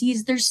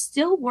overseas, there's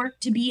still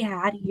work to be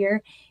had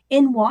here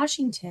in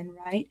Washington,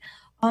 right?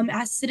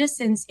 As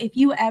citizens, if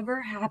you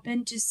ever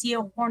happen to see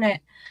a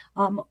hornet,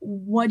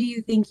 what do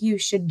you think you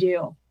should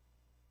do?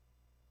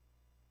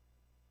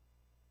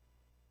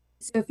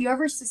 So if you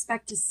ever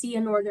suspect to see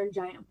a northern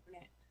giant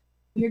hornet,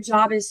 your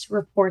job is to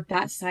report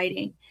that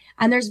sighting.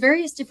 And there's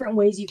various different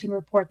ways you can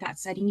report that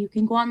sighting. You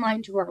can go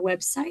online to our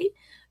website,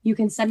 you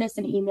can send us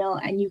an email,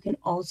 and you can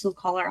also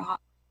call our hotline.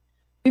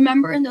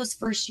 Remember, in those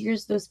first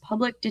years, those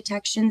public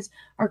detections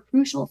are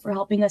crucial for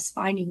helping us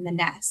finding the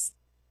nest.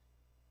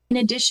 In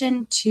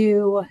addition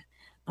to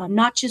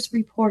not just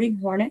reporting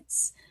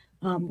hornets,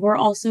 we're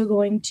also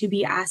going to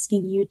be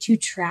asking you to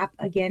trap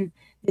again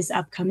this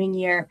upcoming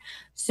year.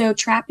 So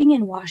trapping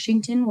in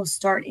Washington will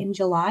start in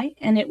July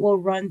and it will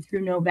run through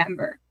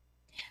November.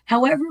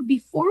 However,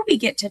 before we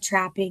get to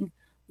trapping,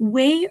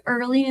 way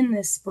early in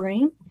the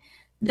spring,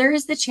 there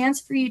is the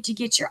chance for you to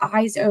get your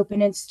eyes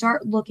open and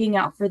start looking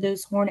out for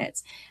those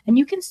hornets. And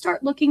you can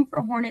start looking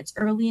for hornets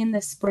early in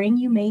the spring.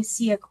 You may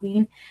see a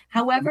queen.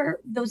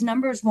 However, those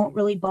numbers won't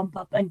really bump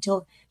up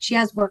until she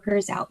has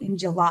workers out in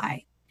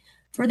July.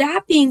 For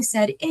that being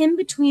said, in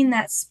between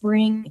that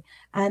spring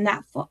and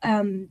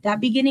that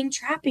beginning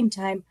trapping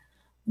time,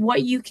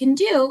 what you can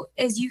do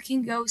is you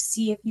can go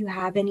see if you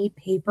have any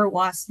paper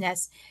wasp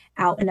nests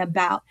out and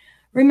about.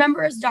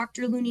 Remember, as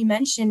Dr. Looney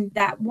mentioned,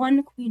 that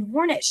one queen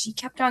hornet, she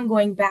kept on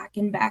going back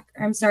and back.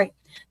 Or I'm sorry,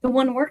 the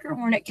one worker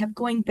hornet kept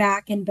going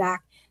back and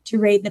back to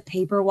raid the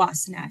paper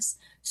wasp nest.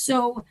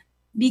 So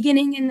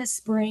beginning in the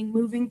spring,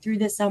 moving through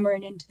the summer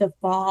and into the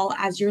fall,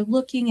 as you're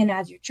looking and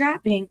as you're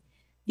trapping,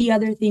 the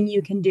other thing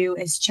you can do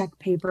is check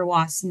paper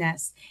wasp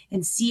nests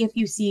and see if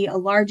you see a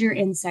larger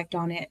insect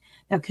on it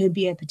that could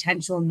be a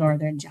potential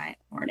northern giant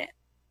hornet.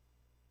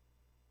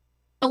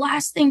 The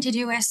last thing to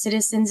do as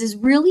citizens is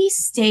really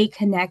stay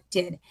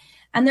connected.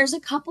 And there's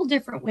a couple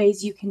different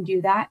ways you can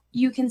do that.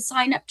 You can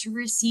sign up to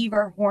receive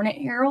our Hornet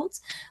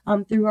Heralds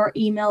through our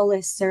email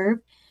listserv.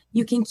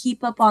 You can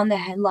keep up on the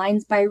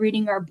headlines by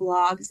reading our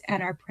blogs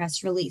and our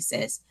press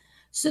releases.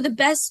 So the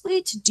best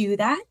way to do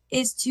that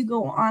is to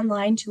go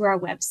online to our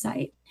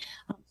website.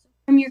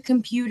 From your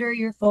computer,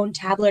 your phone,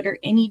 tablet, or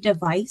any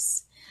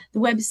device, the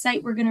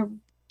website we're going to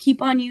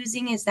keep on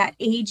using is that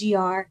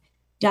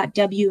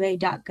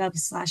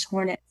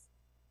agr.wa.gov/hornets.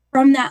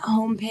 From that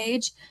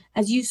homepage,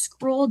 as you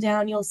scroll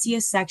down, you'll see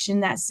a section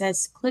that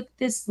says, click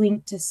this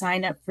link to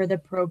sign up for the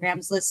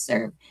program's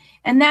listserv.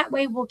 And that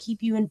way we'll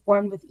keep you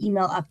informed with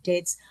email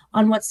updates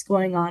on what's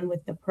going on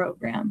with the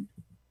program.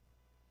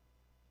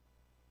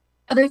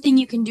 Other thing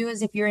you can do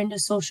is if you're into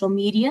social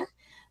media,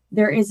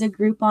 there is a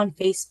group on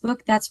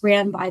Facebook that's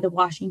ran by the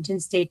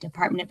Washington State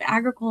Department of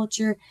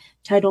Agriculture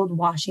titled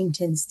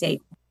Washington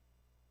State.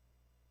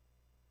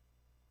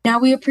 Now,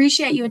 we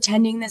appreciate you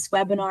attending this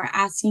webinar,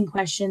 asking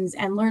questions,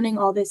 and learning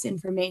all this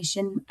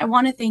information. I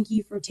want to thank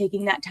you for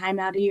taking that time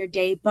out of your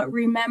day, but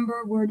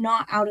remember, we're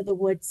not out of the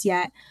woods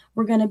yet.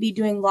 We're going to be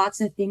doing lots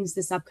of things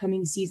this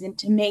upcoming season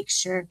to make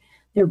sure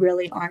there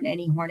really aren't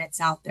any hornets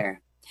out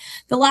there.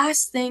 The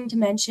last thing to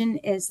mention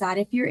is that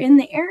if you're in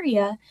the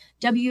area,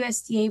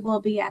 WSDA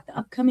will be at the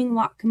upcoming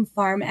Whatcom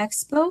Farm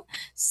Expo,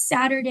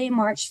 Saturday,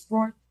 March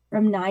 4th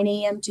from 9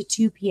 a.m. to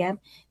 2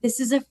 p.m. This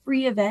is a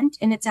free event,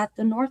 and it's at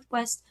the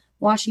Northwest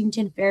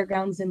Washington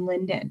Fairgrounds in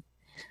Linden.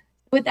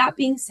 With that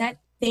being said,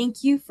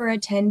 thank you for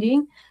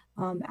attending,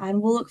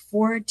 and we'll look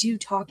forward to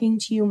talking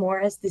to you more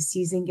as the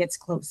season gets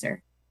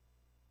closer.